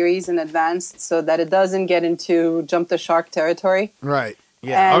their series in advance so that it doesn't get into jump the shark territory. Right.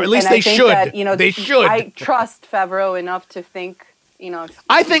 Yeah. And, or at least and I they think should. that, they should. I trust Favreau enough to think,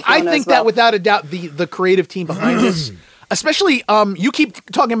 I think Jonah as that well. without a doubt the creative team behind this, especially you keep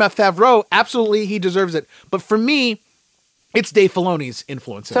talking about Favreau, absolutely he deserves it. But for me, it's Dave Filoni's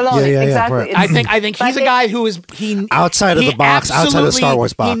influence. In this. Filoni, Yeah, exactly. right. It's- I think he's a guy who is Outside of the box, outside of the Star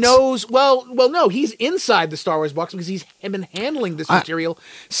Wars box. He knows well. No, he's inside the Star Wars box because he's been handling this material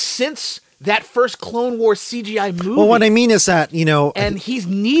since that first Clone Wars CGI movie. Well, what I mean is that and he's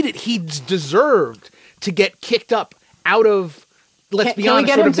deserved to get kicked up out of. Let's be Can we honest,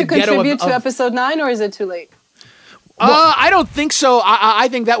 get sort him of the to ghetto contribute to of episode 9, or is it too late? I don't think so. I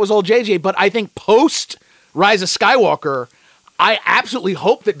think that was all JJ, but I think post Rise of Skywalker, I absolutely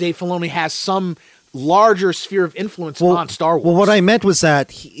hope that Dave Filoni has some larger sphere of influence on Star Wars. Well, what I meant was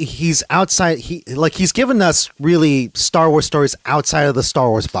that he's outside. He's given us really Star Wars stories outside of the Star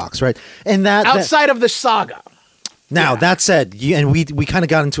Wars box, right? And outside of the saga. Now that said, and we kind of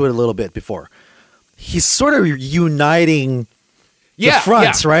got into it a little bit before. He's sort of uniting. The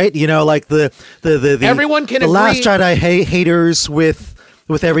fronts, right? Like the everyone can the agree. Last Jedi haters with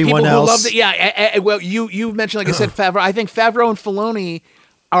everyone People who else. loved it, well, you mentioned, like I said, Favreau. I think Favreau and Filoni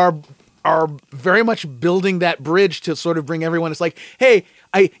are very much building that bridge to sort of bring everyone. It's like, hey,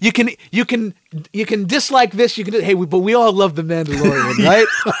 you can dislike this. But we all love the Mandalorian, right?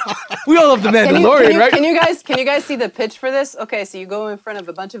 We all love the Mandalorian, right? Can you guys see the pitch for this? Okay, so you go in front of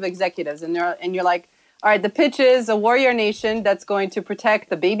a bunch of executives, and you're like, all right, the pitch is a warrior nation that's going to protect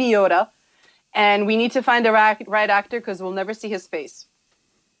the baby Yoda, and we need to find the right actor because we'll never see his face.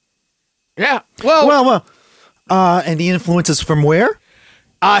 Yeah. Well, and the influences from where?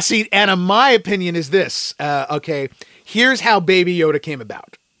 See, Anna, my opinion is this. Okay, here's how Baby Yoda came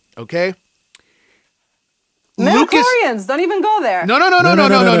about. Okay. Midichlorians, don't even go there.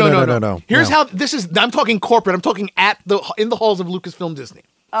 No. Here's No. how this is. I'm talking corporate. I'm talking in the halls of Lucasfilm Disney.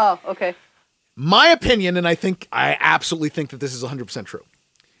 Oh, okay. My opinion, and I absolutely think that this is 100% true.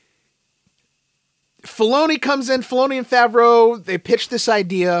 Filoni comes in, Filoni and Favreau, they pitch this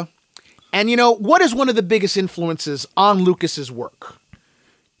idea. And what is one of the biggest influences on Lucas's work?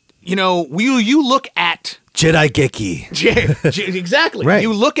 You look at Jedi Geki. exactly. Right.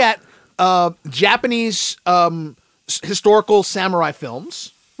 You look at Japanese historical samurai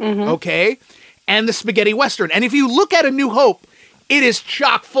films, okay, and the spaghetti western. And if you look at A New Hope, it is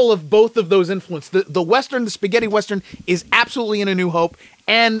chock full of both of those influences. The western, the spaghetti western, is absolutely in A New Hope,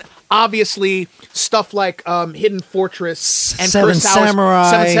 and obviously stuff like Hidden Fortress and Seven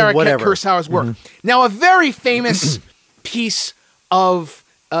Samurai, whatever. Kurosawa's work. Now, a very famous piece of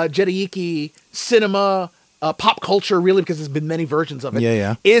Jedi cinema, pop culture, really, because there's been many versions of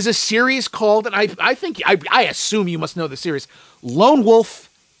it, is a series called, and I assume you must know the series, Lone Wolf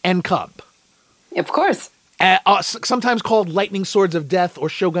and Cub. Of course. Sometimes called Lightning Swords of Death or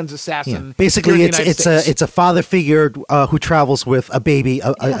Shogun's Assassin. Yeah. Basically, here in the United States. it's a father figure who travels with a baby,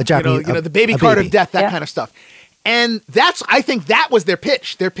 a Japanese, the baby card of death, that kind of stuff. And I think that was their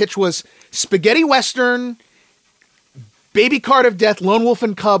pitch. Their pitch was spaghetti western, baby card of death, Lone Wolf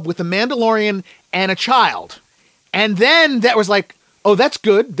and Cub with a Mandalorian and a child. And then that was like, oh, that's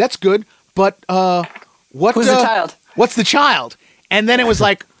good, but what? Who's the child? What's the child? And then it was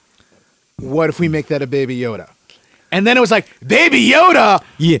like, what if we make that a Baby Yoda? And then it was like, Baby Yoda!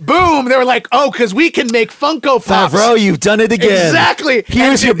 Yeah. Boom! They were like, oh, because we can make Funko Pops. Favreau, you've done it again. Exactly.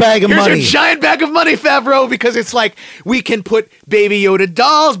 Here's your bag of here's money. Here's your giant bag of money, Favreau, because it's like, we can put Baby Yoda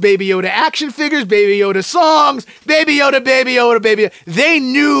dolls, Baby Yoda action figures, Baby Yoda songs, Baby Yoda, Baby Yoda, Baby Yoda. They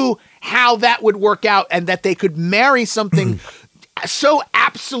knew how that would work out and that they could marry something so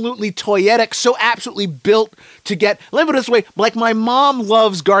absolutely toyetic, so absolutely built to get. Let me put it this way: like my mom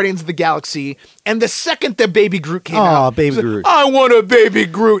loves Guardians of the Galaxy, and the second the Baby Groot came out, Baby she's like, Groot. I want a Baby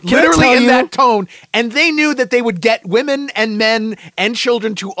Groot, Can I literally tell in you- that tone. And they knew that they would get women and men and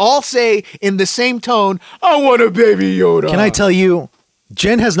children to all say in the same tone, "I want a Baby Yoda." Can I tell you,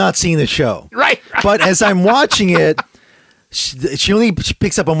 Jen has not seen the show. Right. But as I'm watching it, she only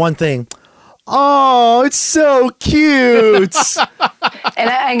picks up on one thing. Oh, it's so cute. And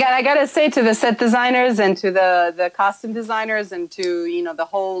I gotta say to the set designers and to the costume designers and to the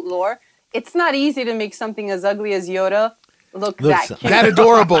whole lore, it's not easy to make something as ugly as Yoda look that cute. That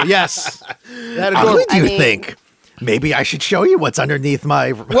adorable, yes. That How adorable. do you I mean- think? Maybe I should show you what's underneath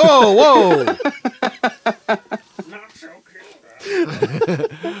my. Whoa, whoa.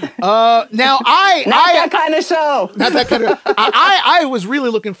 Now Not that kind of show. not that kind of. I was really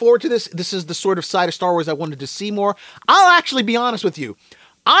looking forward to this. This is the sort of side of Star Wars I wanted to see more. I'll actually be honest with you.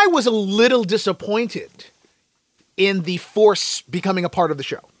 I was a little disappointed in the Force becoming a part of the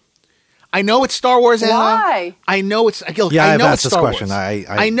show. I know it's Star Wars. Anna. Why? I know it's. Look, Yeah, I I've know asked it's this Star question. Wars.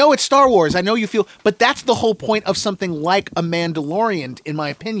 I know it's Star Wars. I know you feel, but that's the whole point of something like a Mandalorian, in my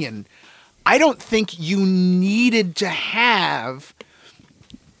opinion. I don't think you needed to have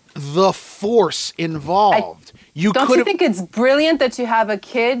the Force involved. Don't you think it's brilliant that you have a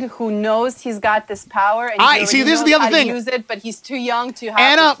kid who knows he's got this power and he See, already this is the knows other how to thing. use it, but he's too young to have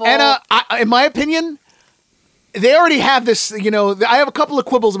Anna, the full... in my opinion, they already have this, I have a couple of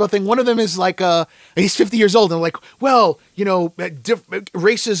quibbles about things. One of them is like, he's 50 years old. And I'm like, well,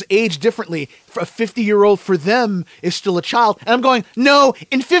 races age differently. A 50-year-old for them is still a child. And I'm going, no,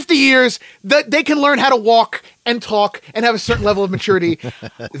 in 50 years, they can learn how to walk and talk and have a certain level of maturity.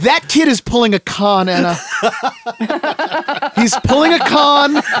 That kid is pulling a con, Anna. He's pulling a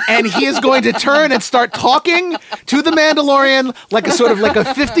con, and he is going to turn and start talking to the Mandalorian like a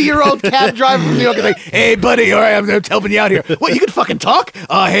 50-year-old cab driver from New York. Like, hey, buddy, all right, I'm helping you out here. What, you can fucking talk?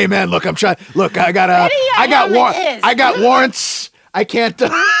 Oh, hey, man, look, I'm trying. Look, I got warrants. I can't.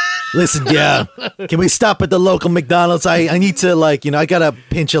 Listen, yeah. Can we stop at the local McDonald's? I need to I gotta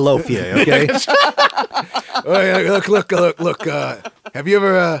pinch a loaf here. Okay. Oh, yeah, look. Have you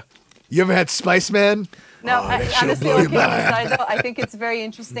ever had Spice Man? No, shit'll honestly, blow your okay, mind. aside though, I think it's very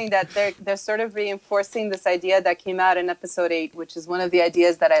interesting that they're sort of reinforcing this idea that came out in episode 8, which is one of the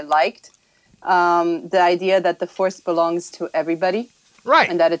ideas that I liked. The idea that the Force belongs to everybody. Right.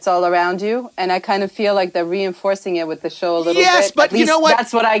 And that it's all around you. And I kind of feel like they're reinforcing it with the show a little bit. Yes, but At you know least what?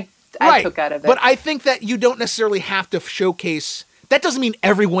 That's what I Right. took out of it. But I think that you don't necessarily have to showcase. That doesn't mean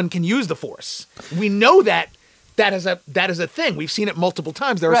everyone can use the Force. We know that is a thing. We've seen it multiple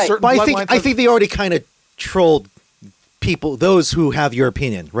times. There are Right. certain But bloodlines. I think they already kind of trolled people, those who have your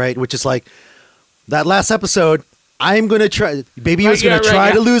opinion, right? Which is like that last episode. I'm gonna try. Baby was gonna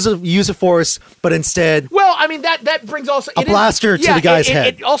try to use a Force, but instead, Well, I mean that brings also A blaster to the guy's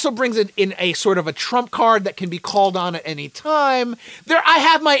head. It also brings it in a sort of a trump card that can be called on at any time. I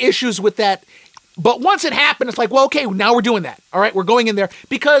have my issues with that, but once it happened, it's like, well, okay, now we're doing that. All right, we're going in there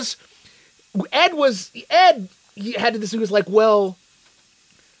because Ed he had this. He was like, well,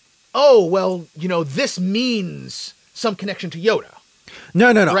 this means some connection to Yoda.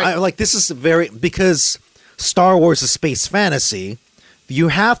 no. Right. This is because Star Wars is space fantasy. You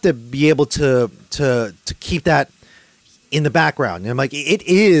have to be able to keep that in the background. And I'm like, it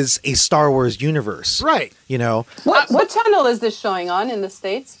is a Star Wars universe, Right. what channel is this showing on in the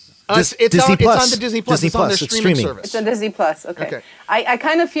States? Disney on Plus. the Disney Plus. Disney It's on their Plus. It's streaming streaming. service. It's on Disney Plus. Okay. I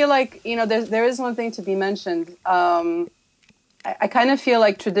kind of feel like, there is one thing to be mentioned. I kind of feel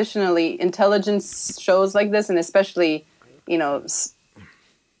like traditionally intelligence shows like this, and especially,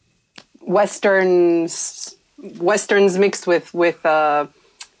 westerns mixed with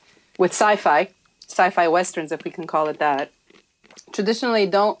sci-fi westerns, if we can call it that, traditionally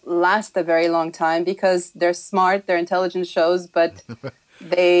don't last a very long time because they're smart, they're intelligent shows, but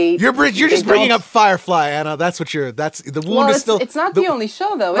You're just bringing up Firefly, Anna. That's what you're. That's the wound well, is still. it's not the only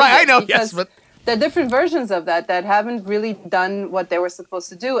show though, is Right, I it? know, yes, Because but- there are different versions of that haven't really done what they were supposed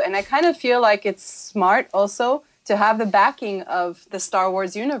to do, and I kind of feel like it's smart also to have the backing of the Star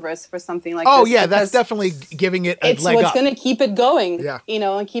Wars universe for something like Oh this. yeah, that's because definitely giving it a it's leg what's up. going to keep it going, Yeah.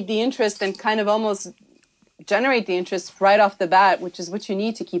 and keep the interest and kind of almost generate the interest right off the bat, which is what you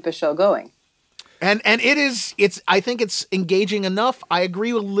need to keep a show going. And it's I think it's engaging enough. I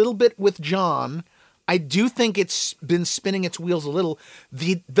agree a little bit with John. I do think it's been spinning its wheels a little.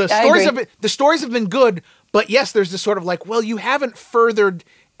 The stories have been good, but yes, there's this sort of like, well, you haven't furthered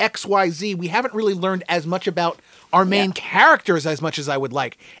XYZ. We haven't really learned as much about our main characters as much as I would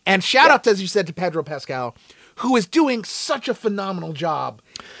like. And shout out, as you said, to Pedro Pascal, who is doing such a phenomenal job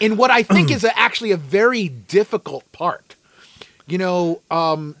in what I think is actually a very difficult part.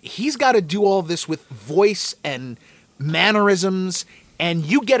 He's got to do all this with voice and mannerisms, and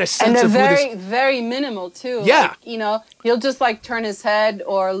you get a sense and of very, very minimal too. Yeah. Like, he'll just like turn his head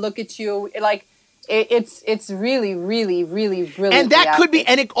or look at you. Like it's really, really, really brilliant. And that could be,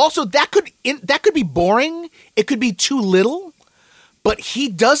 and it also that could be boring. It could be too little. But he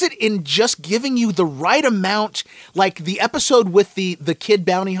does it in just giving you the right amount, like the episode with the kid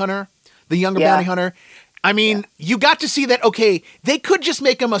bounty hunter, the younger bounty hunter. I mean, you got to see that, okay, they could just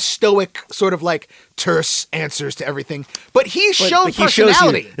make him a stoic, sort of like terse answers to everything. But he's shown But he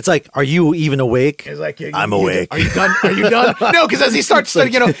personality. shows you, it's like, are you even awake? It's like, I'm awake. Are you done? Are you done? No, because as he starts,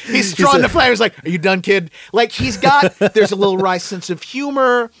 he's drawing the flames like, are you done, kid? Like there's a little wry sense of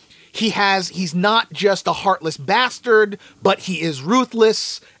humor. He's not just a heartless bastard, but he is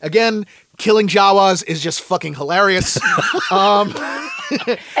ruthless. Again, killing Jawas is just fucking hilarious.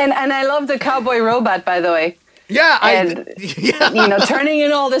 And I love the cowboy robot, by the way. Yeah, turning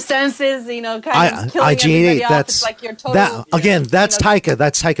in all the senses, kind of killing IG-88, everybody off. It's like your total. That's Taika.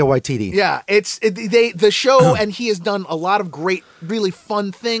 That's Taika Waititi. Yeah, the show, and he has done a lot of great, really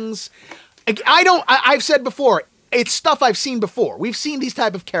fun things. I've said before, it's stuff I've seen before. We've seen these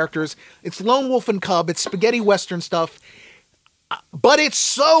type of characters. It's Lone Wolf and Cub. It's spaghetti western stuff, but it's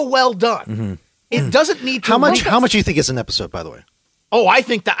so well done. Mm-hmm. It doesn't need to. How much do you think is an episode, by the way? Oh, I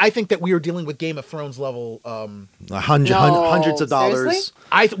think that we are dealing with Game of Thrones level. Hundreds of dollars.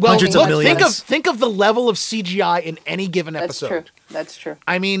 Hundreds of millions. Think of the level of CGI in any given episode. That's true.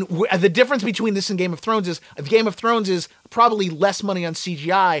 I mean, the difference between this and Game of Thrones is probably less money on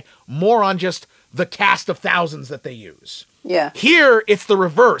CGI, more on just the cast of thousands that they use. Yeah. Here, it's the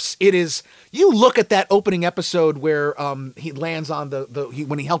reverse. It is, you look at that opening episode where he lands on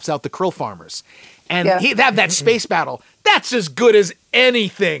when he helps out the krill farmers. And he have that space battle. That's as good as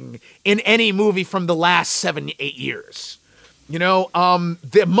anything in any movie from the last 7-8 years.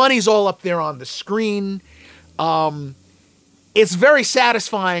 The money's all up there on the screen. It's very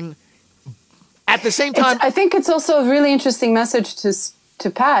satisfying. At the same time, I think it's also a really interesting message to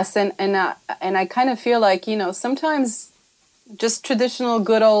pass, and I kind of feel like sometimes just traditional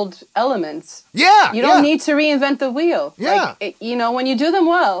good old elements. Yeah, you don't need to reinvent the wheel. Yeah, when you do them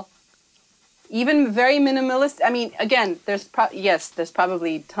well. Even very minimalist. I mean, again, there's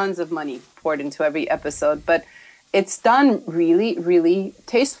probably tons of money poured into every episode, but it's done really, really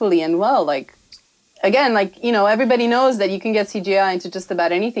tastefully and well. Like, again, everybody knows that you can get CGI into just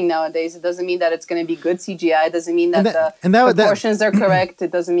about anything nowadays. It doesn't mean that it's going to be good CGI. It doesn't mean that the proportions are correct.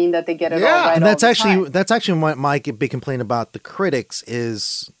 It doesn't mean that they get it all right. And that's all actually my big complaint about the critics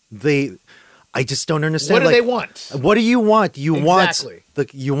is I just don't understand. What do they want? What do you want? You exactly.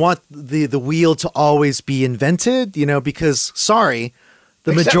 want the wheel to always be invented, because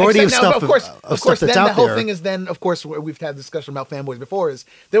the majority of stuff that's then out the whole there. thing is then, of course, we've had discussion about fanboys before, is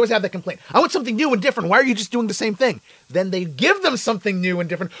they always have that complaint. I want something new and different. Why are you just doing the same thing? Then they give them something new and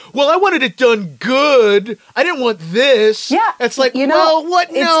different. Well, I wanted it done good. I didn't want this. Yeah. It's like, well,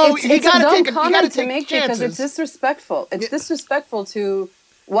 what? No, it's you got to take chances. Because it's disrespectful. It's disrespectful to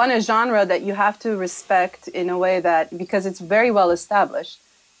a genre that you have to respect in a way that, because it's very well established.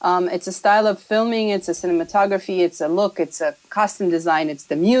 It's a style of filming, it's a cinematography, it's a look, it's a costume design, it's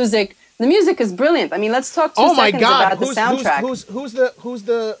the music. The music is brilliant. I mean, let's talk 2 seconds about the soundtrack.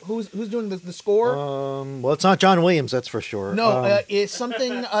 Who's doing the score? Well, it's not John Williams, that's for sure. No, it's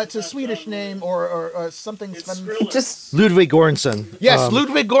something. It's a Swedish name or something. Just Ludwig Göransson. Yes,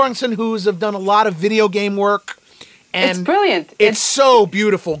 Ludwig Göransson, who's have done a lot of video game work. And it's brilliant. It's so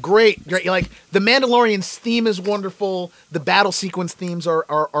beautiful. Great. Like, the Mandalorian's theme is wonderful. The battle sequence themes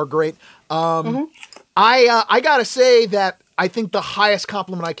are great. I gotta say that I think the highest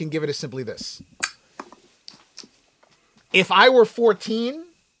compliment I can give it is simply this. If I were 14,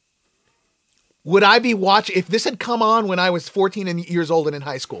 would I be watching, if this had come on when I was 14 years old and in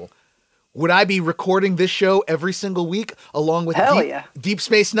high school, would I be recording this show every single week along with Hell yeah. Deep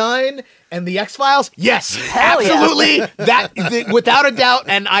Space Nine and the X-Files? Yes, Hell yeah. absolutely. Without a doubt.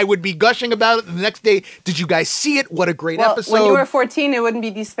 And I would be gushing about it the next day. Did you guys see it? What a great Well, episode. when you were 14, it wouldn't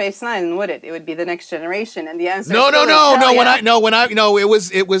be Deep Space Nine, would it? It would be The Next Generation. And the answer No. is still hell yeah.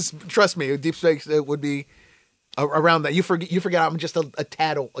 It was. Trust me, Deep Space. It would be around that. You forget. I'm just a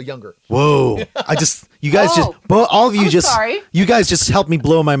tad younger. Whoa! You guys all of you I'm sorry. you guys just helped me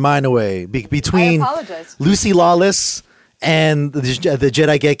blow my mind away. Between I apologize. Lucy Lawless and the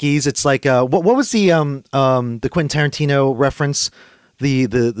Jedi Gekis, it's like what was the Quentin Tarantino reference?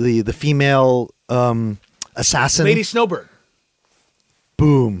 The female assassin, Lady Snowbird.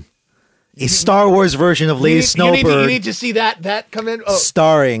 Boom! A Star Wars version of Lady Snowbird. You need to see that come in. Oh.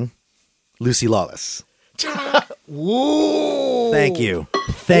 Starring Lucy Lawless. Ooh. Thank you.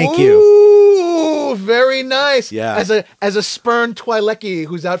 You. Ooh, very nice. Yeah. As a spurned Twi'leki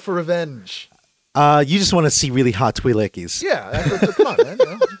who's out for revenge. You just want to see really hot Twi'lekis. Yeah, come on, man.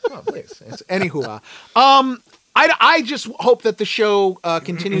 Come on, please. Anywho, I just hope that the show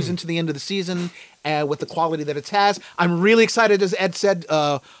continues into the end of the season with the quality that it has. I'm really excited, as Ed said.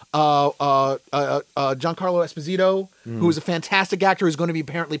 Giancarlo Esposito, who is a fantastic actor, is going to be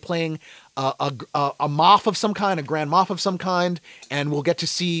apparently playing a Moff of some kind, a Grand Moff of some kind, and we'll get to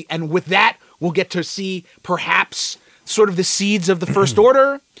see. And with that, we'll get to see perhaps sort of the seeds of the First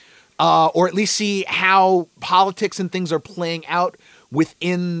Order, or at least see how politics and things are playing out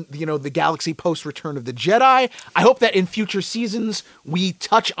within the galaxy post Return of the Jedi. I hope that in future seasons we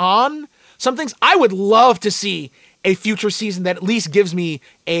touch on some things. I would love to see a future season that at least gives me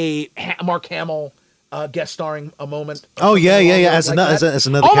a Mark Hamill guest starring a moment. Oh yeah. As another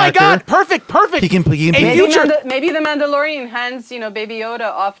Oh my character. God! Perfect. He can A Maybe, future. maybe the Mandalorian hands, Baby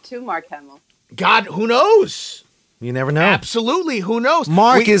Yoda off to Mark Hamill. God, who knows? You never know. Absolutely, who knows?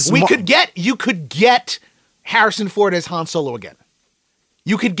 You could get Harrison Ford as Han Solo again.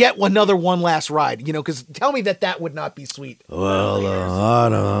 You could get another one last ride, because tell me that would not be sweet. Well, I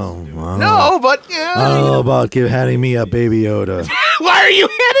don't know. No, but I don't know about handing me a Baby Yoda. Why are you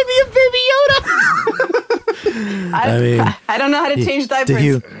handing me a Baby Yoda? I don't know how to change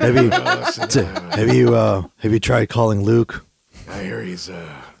diapers. Have you tried calling Luke? I hear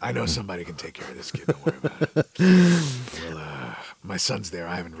I know somebody can take care of this kid. Don't worry about it. Well, my son's there.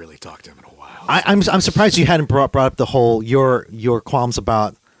 I haven't really talked to him in a while. I'm surprised you hadn't brought up the whole your qualms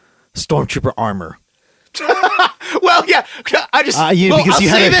about stormtrooper armor. Well, yeah, I just I'll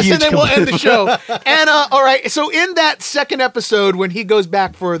say this and then we'll end the complaint. show. And all right, so in that second episode when he goes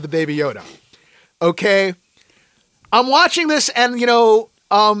back for the Baby Yoda, okay, I'm watching this and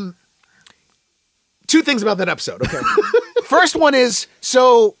two things about that episode. Okay, first one is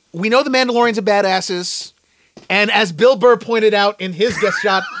so we know the Mandalorians are badasses, and as Bill Burr pointed out in his guest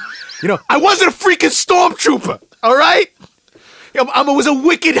shot, I wasn't a freaking stormtrooper. All right. I was a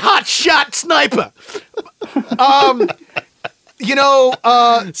wicked hot shot sniper.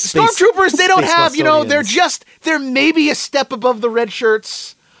 Stormtroopers, they don't have, they're maybe a step above the red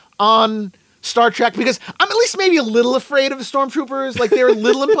shirts on Star Trek because I'm at least maybe a little afraid of the stormtroopers. Like they're a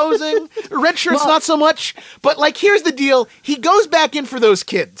little imposing. Red shirts, not so much. But like, here's the deal. He goes back in for those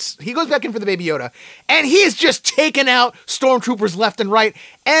kids. He goes back in for the Baby Yoda and he is just taking out stormtroopers left and right.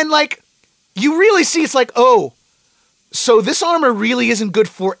 And like, you really see it's like, oh, so this armor really isn't good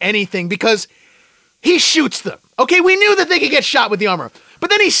for anything because he shoots them. Okay, we knew that they could get shot with the armor, but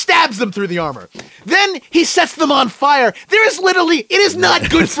then he stabs them through the armor. Then he sets them on fire. It is not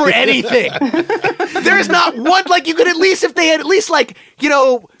good for anything. There is not one, like you could at least, if they had at least like,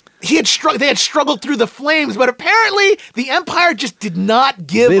 they had struggled through the flames, but apparently the Empire just did not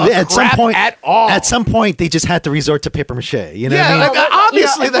give a crap at all. At some point, they just had to resort to paper mache. You know yeah, what I mean?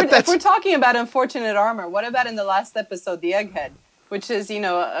 obviously if we're talking about unfortunate armor, what about in the last episode, the Egghead, which is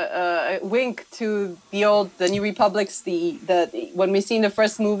a wink to the New Republic's the when we see in the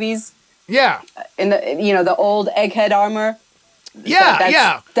first movies. Yeah. In the old Egghead armor.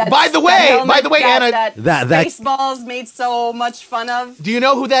 Yeah. By the way, Anna, that Spaceballs made so much fun of. Do you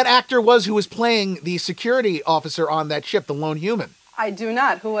know who that actor was who was playing the security officer on that ship, the lone human? I do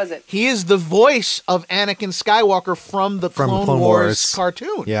not. Who was it? He is the voice of Anakin Skywalker from the Clone Wars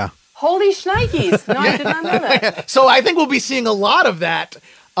cartoon. Yeah. Holy shnikes. No, I did not know that. So I think we'll be seeing a lot of that.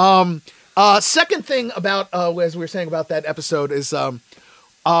 Second thing about, as we were saying about that episode is,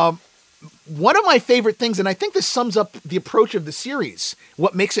 one of my favorite things, and I think this sums up the approach of the series,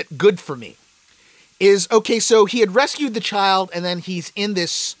 what makes it good for me, is, okay, so he had rescued the child, and then he's in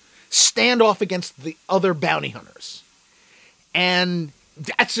this standoff against the other bounty hunters. And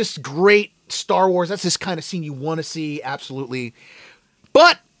that's just great Star Wars. That's this kind of scene you want to see, absolutely.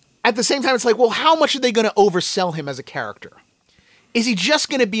 But at the same time, it's like, well, how much are they going to oversell him as a character? Is he just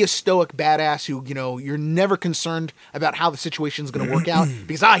going to be a stoic badass who, you're never concerned about how the situation is going to work out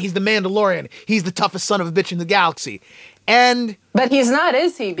because he's the Mandalorian, he's the toughest son of a bitch in the galaxy, but he's not,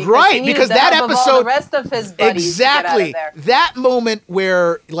 is he? Because right, he needed because the that help of episode, all the rest of his buddies exactly, to get out of there. that moment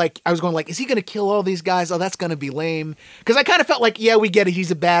where I was going is he going to kill all these guys? Oh, that's going to be lame. Because I kind of felt like, yeah, we get it,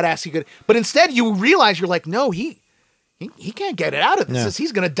 he's a badass, he could, but instead you realize you're like, no, he can't get it out of this. Yeah.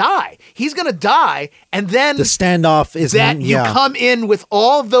 He's going to die. He's going to die. And then The standoff is that you come in with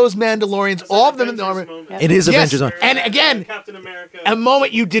all of those Mandalorians, all of them in the armor. It is Yes, Avengers moment. and again, Captain America. a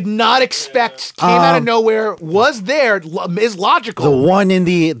moment you did not expect came out of nowhere, was there, is logical.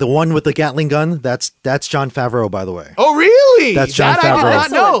 The one with the Gatling gun, that's Jon Favreau, by the way. Oh, really? That's Jon That I did Favreau.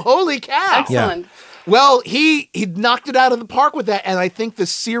 not know. Excellent. Holy cow. Excellent. Well, he knocked it out of the park with that, and I think the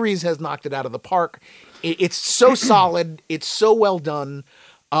series has knocked it out of the park. It's so solid. It's so well done.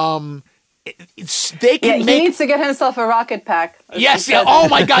 They Yeah, can he make. needs to get himself a rocket pack. Yes. Yeah. Oh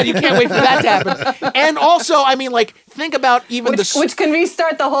my God! You can't wait for that to happen. And also, I mean, think about even Which can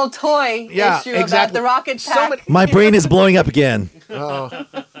restart the whole toy Yeah, issue exactly. about the rocket So pack. many- My brain is blowing up again.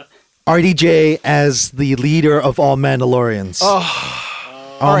 RDJ as the leader of all Mandalorians.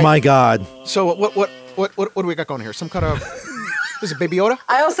 Oh right. my God. So what do we got going here? Some kind of is it Baby Yoda?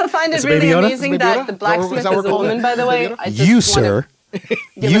 I also find it Is it Baby really Yoda? amazing Is it Baby that Yoda? the Is blacksmith that what is we're a calling woman, it? by the way. Baby Yoda? I just You, wanna sir.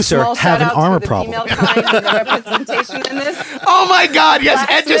 give You, a sir, small have an shout-out armor to the problem. female kind and the representation in this. Oh my God! Yes,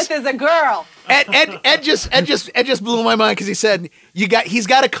 Ed Blacksmith just is a girl. Ed just blew my mind because he said he's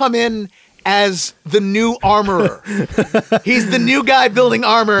got to come in as the new armorer. He's the new guy building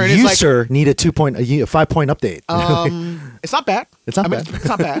armor, and You, he's like, sir, need a 5-point update. it's not bad. It's not bad. It's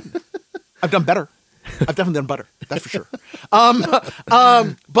not bad. I've done better. I've definitely done better. That's for sure.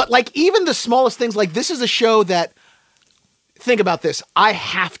 But even the smallest things, this is a show that, think about this. I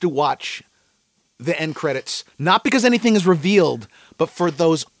have to watch the end credits, not because anything is revealed, but for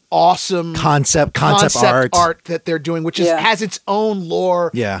those awesome Concept art. that they're doing, which Yeah. has its own lore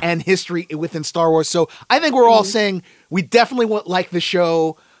Yeah. and history within Star Wars. So I think we're all saying we definitely like the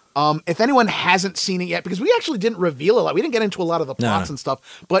show. If anyone hasn't seen it yet, because we actually didn't reveal a lot, we didn't get into a lot of the plots and stuff,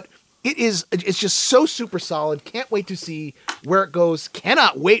 but it's just so super solid. Can't wait to see where it goes.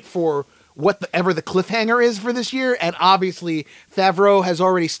 Cannot wait for whatever the cliffhanger is for this year. And obviously Favreau has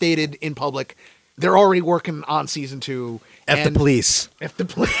already stated in public they're already working on season 2. F the police. F the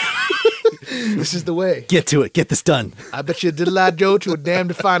police. This is the way. Get to it. Get this done. I bet you did a lot, Joe, to a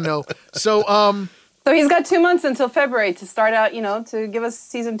damned if I know. So, So he's got 2 months until February to start out, to give us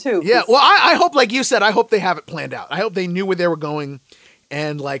season 2. yeah. Well, I hope, like you said, I hope they have it planned out. I hope they knew where they were going,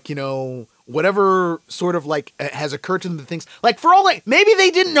 and whatever sort of has occurred to them, the things for all maybe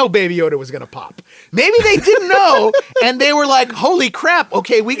they didn't know Baby Yoda was gonna pop. Maybe they didn't know, and they were like, "Holy crap!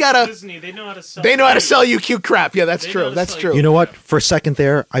 Okay, we gotta." Disney, they know how to sell. They know how to sell you cute crap. Yeah, that's They know true. how to That's sell true. You know what? For a second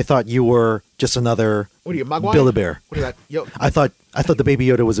there, I thought you were just another What are you, Mogwai? Build-A-Bear. What is that? Yo, I thought the Baby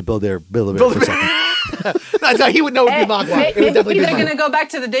Yoda was a Build-A-Bear for a second. I thought he would know it would be Mogwai. It would definitely Maybe be they're Mogwai. going to go back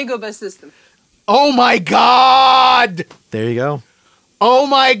to the Dagobah system. Oh my God! There you go. Oh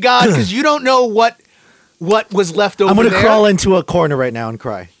my God! Because you don't know what was left over I'm going to there. crawl into a corner right now and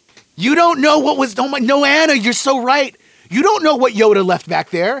cry. You don't know what was. Oh my, no, Anna, you're so right. You don't know what Yoda left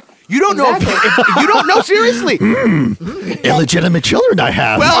back there. You don't know. If you don't know seriously. Illegitimate children I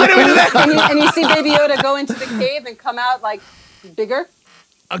have. Well, I don't know that. And you see Baby Yoda go into the cave and come out bigger.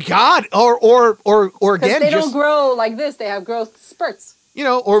 Oh, God, or Because again, they just don't grow like this. They have growth spurts.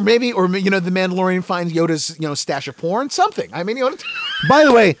 or maybe the Mandalorian finds Yoda's stash of porn, something. I mean, By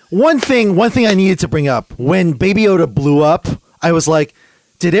the way, one thing I needed to bring up. When Baby Yoda blew up, I was like,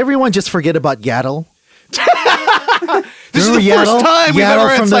 did everyone just forget about Yaddle? This is Remember the first Yaddle? time we've Yaddle ever.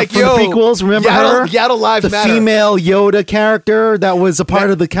 from It's the, like, from yo, the prequels. Remember her? Yaddle lives the matter. female Yoda character that was a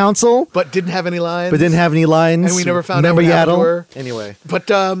part of the council, But didn't have any lines. but didn't have any lines. And we never found out Remember what happened to Yaddle? her. Anyway, But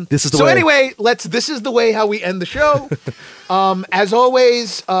This is the so way. anyway, this is the way how we end the show. As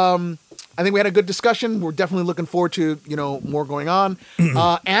always, I think we had a good discussion. We're definitely looking forward to more going on.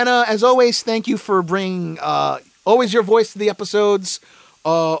 Anna, as always, thank you for bringing always your voice to the episodes.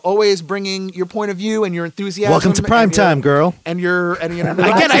 Always bringing your point of view and your enthusiasm. welcome to and prime your- time, girl. And your again,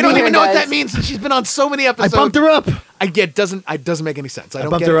 glad I to don't be even here, know what guys. that means. She's been on so many I episodes. bumped her up. It doesn't make any sense. I don't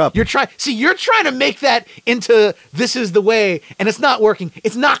bumped get her it. up. You're trying to make that into this is the way, and it's not working.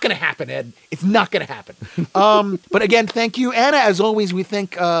 It's not going to happen, Ed. It's not going to happen. But again, thank you, Anna. As always, we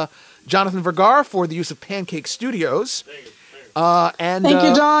thank Jonathan Vergara for the use of Pancake Studios. And Thank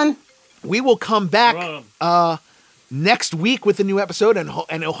you, John. we will come back Wrong. next week with a new episode, and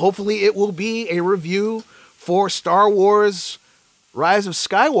hopefully it will be a review for Star Wars Rise of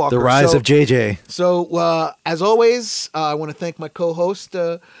Skywalker. The Rise of JJ. So, as always, I want to thank my co-host,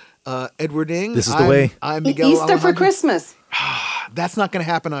 Edward Ng. This is the way. I'm Miguel Easter for Alejandro. Christmas. That's not going to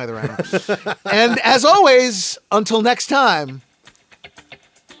happen either, Adam. And as always, until next time,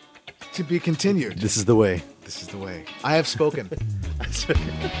 to be continued. This is the way. This is the way. I have spoken.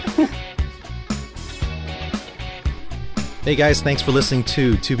 Hey guys, thanks for listening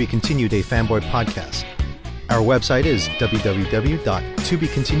to Be Continued, a Fanboy podcast. Our website is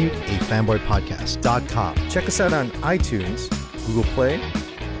www.tobecontinuedafanboypodcast.com. Check us out on iTunes, Google Play,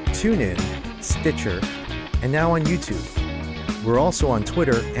 TuneIn, Stitcher, and now on YouTube. We're also on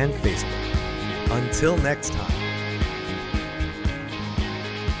Twitter and Facebook. Until next time.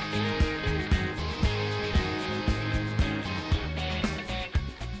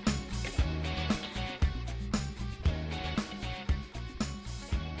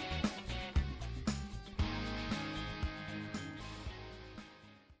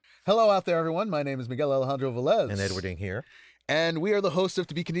 Hello out there, everyone. My name is Miguel Alejandro Velez. And Edward Ng here. And we are the hosts of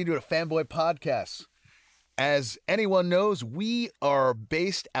To Be Continued, a Fanboy podcast. As anyone knows, we are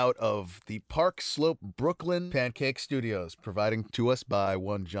based out of the Park Slope, Brooklyn Pancake Studios, providing to us by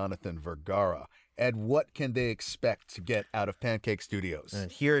one Jonathan Vergara. Ed, what can they expect to get out of Pancake Studios?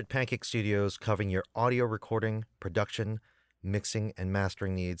 And here at Pancake Studios, covering your audio recording, production, mixing, and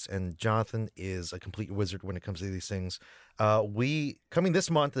mastering needs. And Jonathan is a complete wizard when it comes to these things. Coming this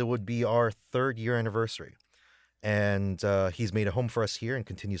month, it would be our 3rd year anniversary. And he's made a home for us here and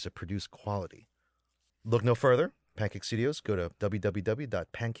continues to produce quality. Look no further. Pancake Studios. Go to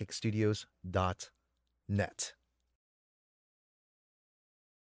www.pancakestudios.net.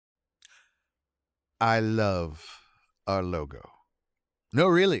 I love our logo. No,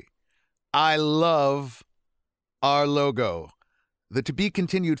 really. I love our logo. The To Be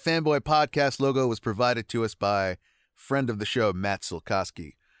Continued Fanboy Podcast logo was provided to us by friend of the show, Matt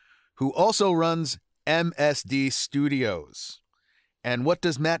Silkowski, who also runs MSD Studios. And what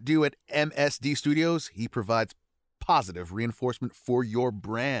does Matt do at MSD Studios? He provides positive reinforcement for your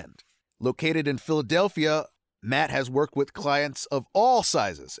brand. Located in Philadelphia, Matt has worked with clients of all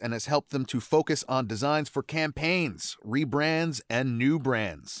sizes and has helped them to focus on designs for campaigns, rebrands, and new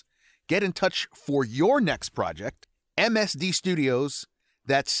brands. Get in touch for your next project. MSD Studios.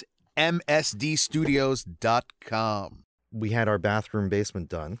 That's msdstudios.com. We had our bathroom basement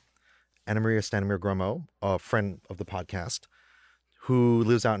done. Anna Maria Stanimir Grummo, a friend of the podcast, who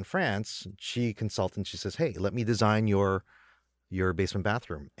lives out in France, she consulted and she says, hey, let me design your basement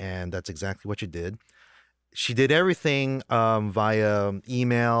bathroom. And that's exactly what she did. She did everything via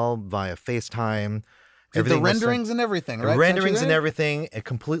email, via FaceTime. Did the renderings and everything, right? Renderings and everything,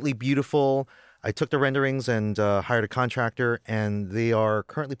 completely beautiful. I took the renderings and hired a contractor, and they are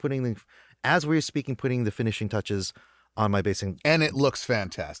currently as we're speaking, putting the finishing touches on my basement. And it looks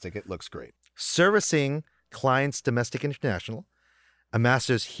fantastic. It looks great. Servicing clients domestic and international. A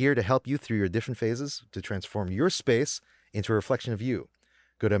master is here to help you through your different phases to transform your space into a reflection of you.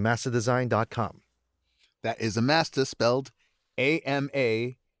 Go to masterdesign.com. That is Amasta spelled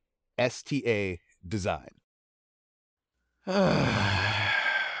Amasta design. Oh,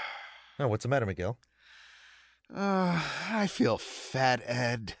 what's the matter, Miguel? I feel fat,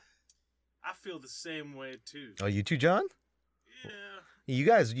 Ed. I feel the same way too. Oh, you too, John?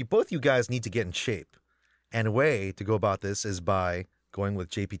 Yeah. Both you guys need to get in shape. And a way to go about this is by going with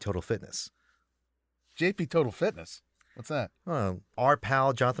JP Total Fitness. JP Total Fitness? What's that? Our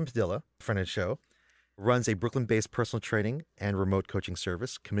pal, Jonathan Padilla, friend of the show, runs a Brooklyn-based personal training and remote coaching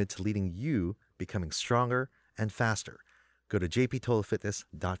service committed to leading you becoming stronger and faster. Go to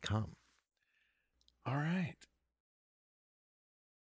jptotalfitness.com. All right.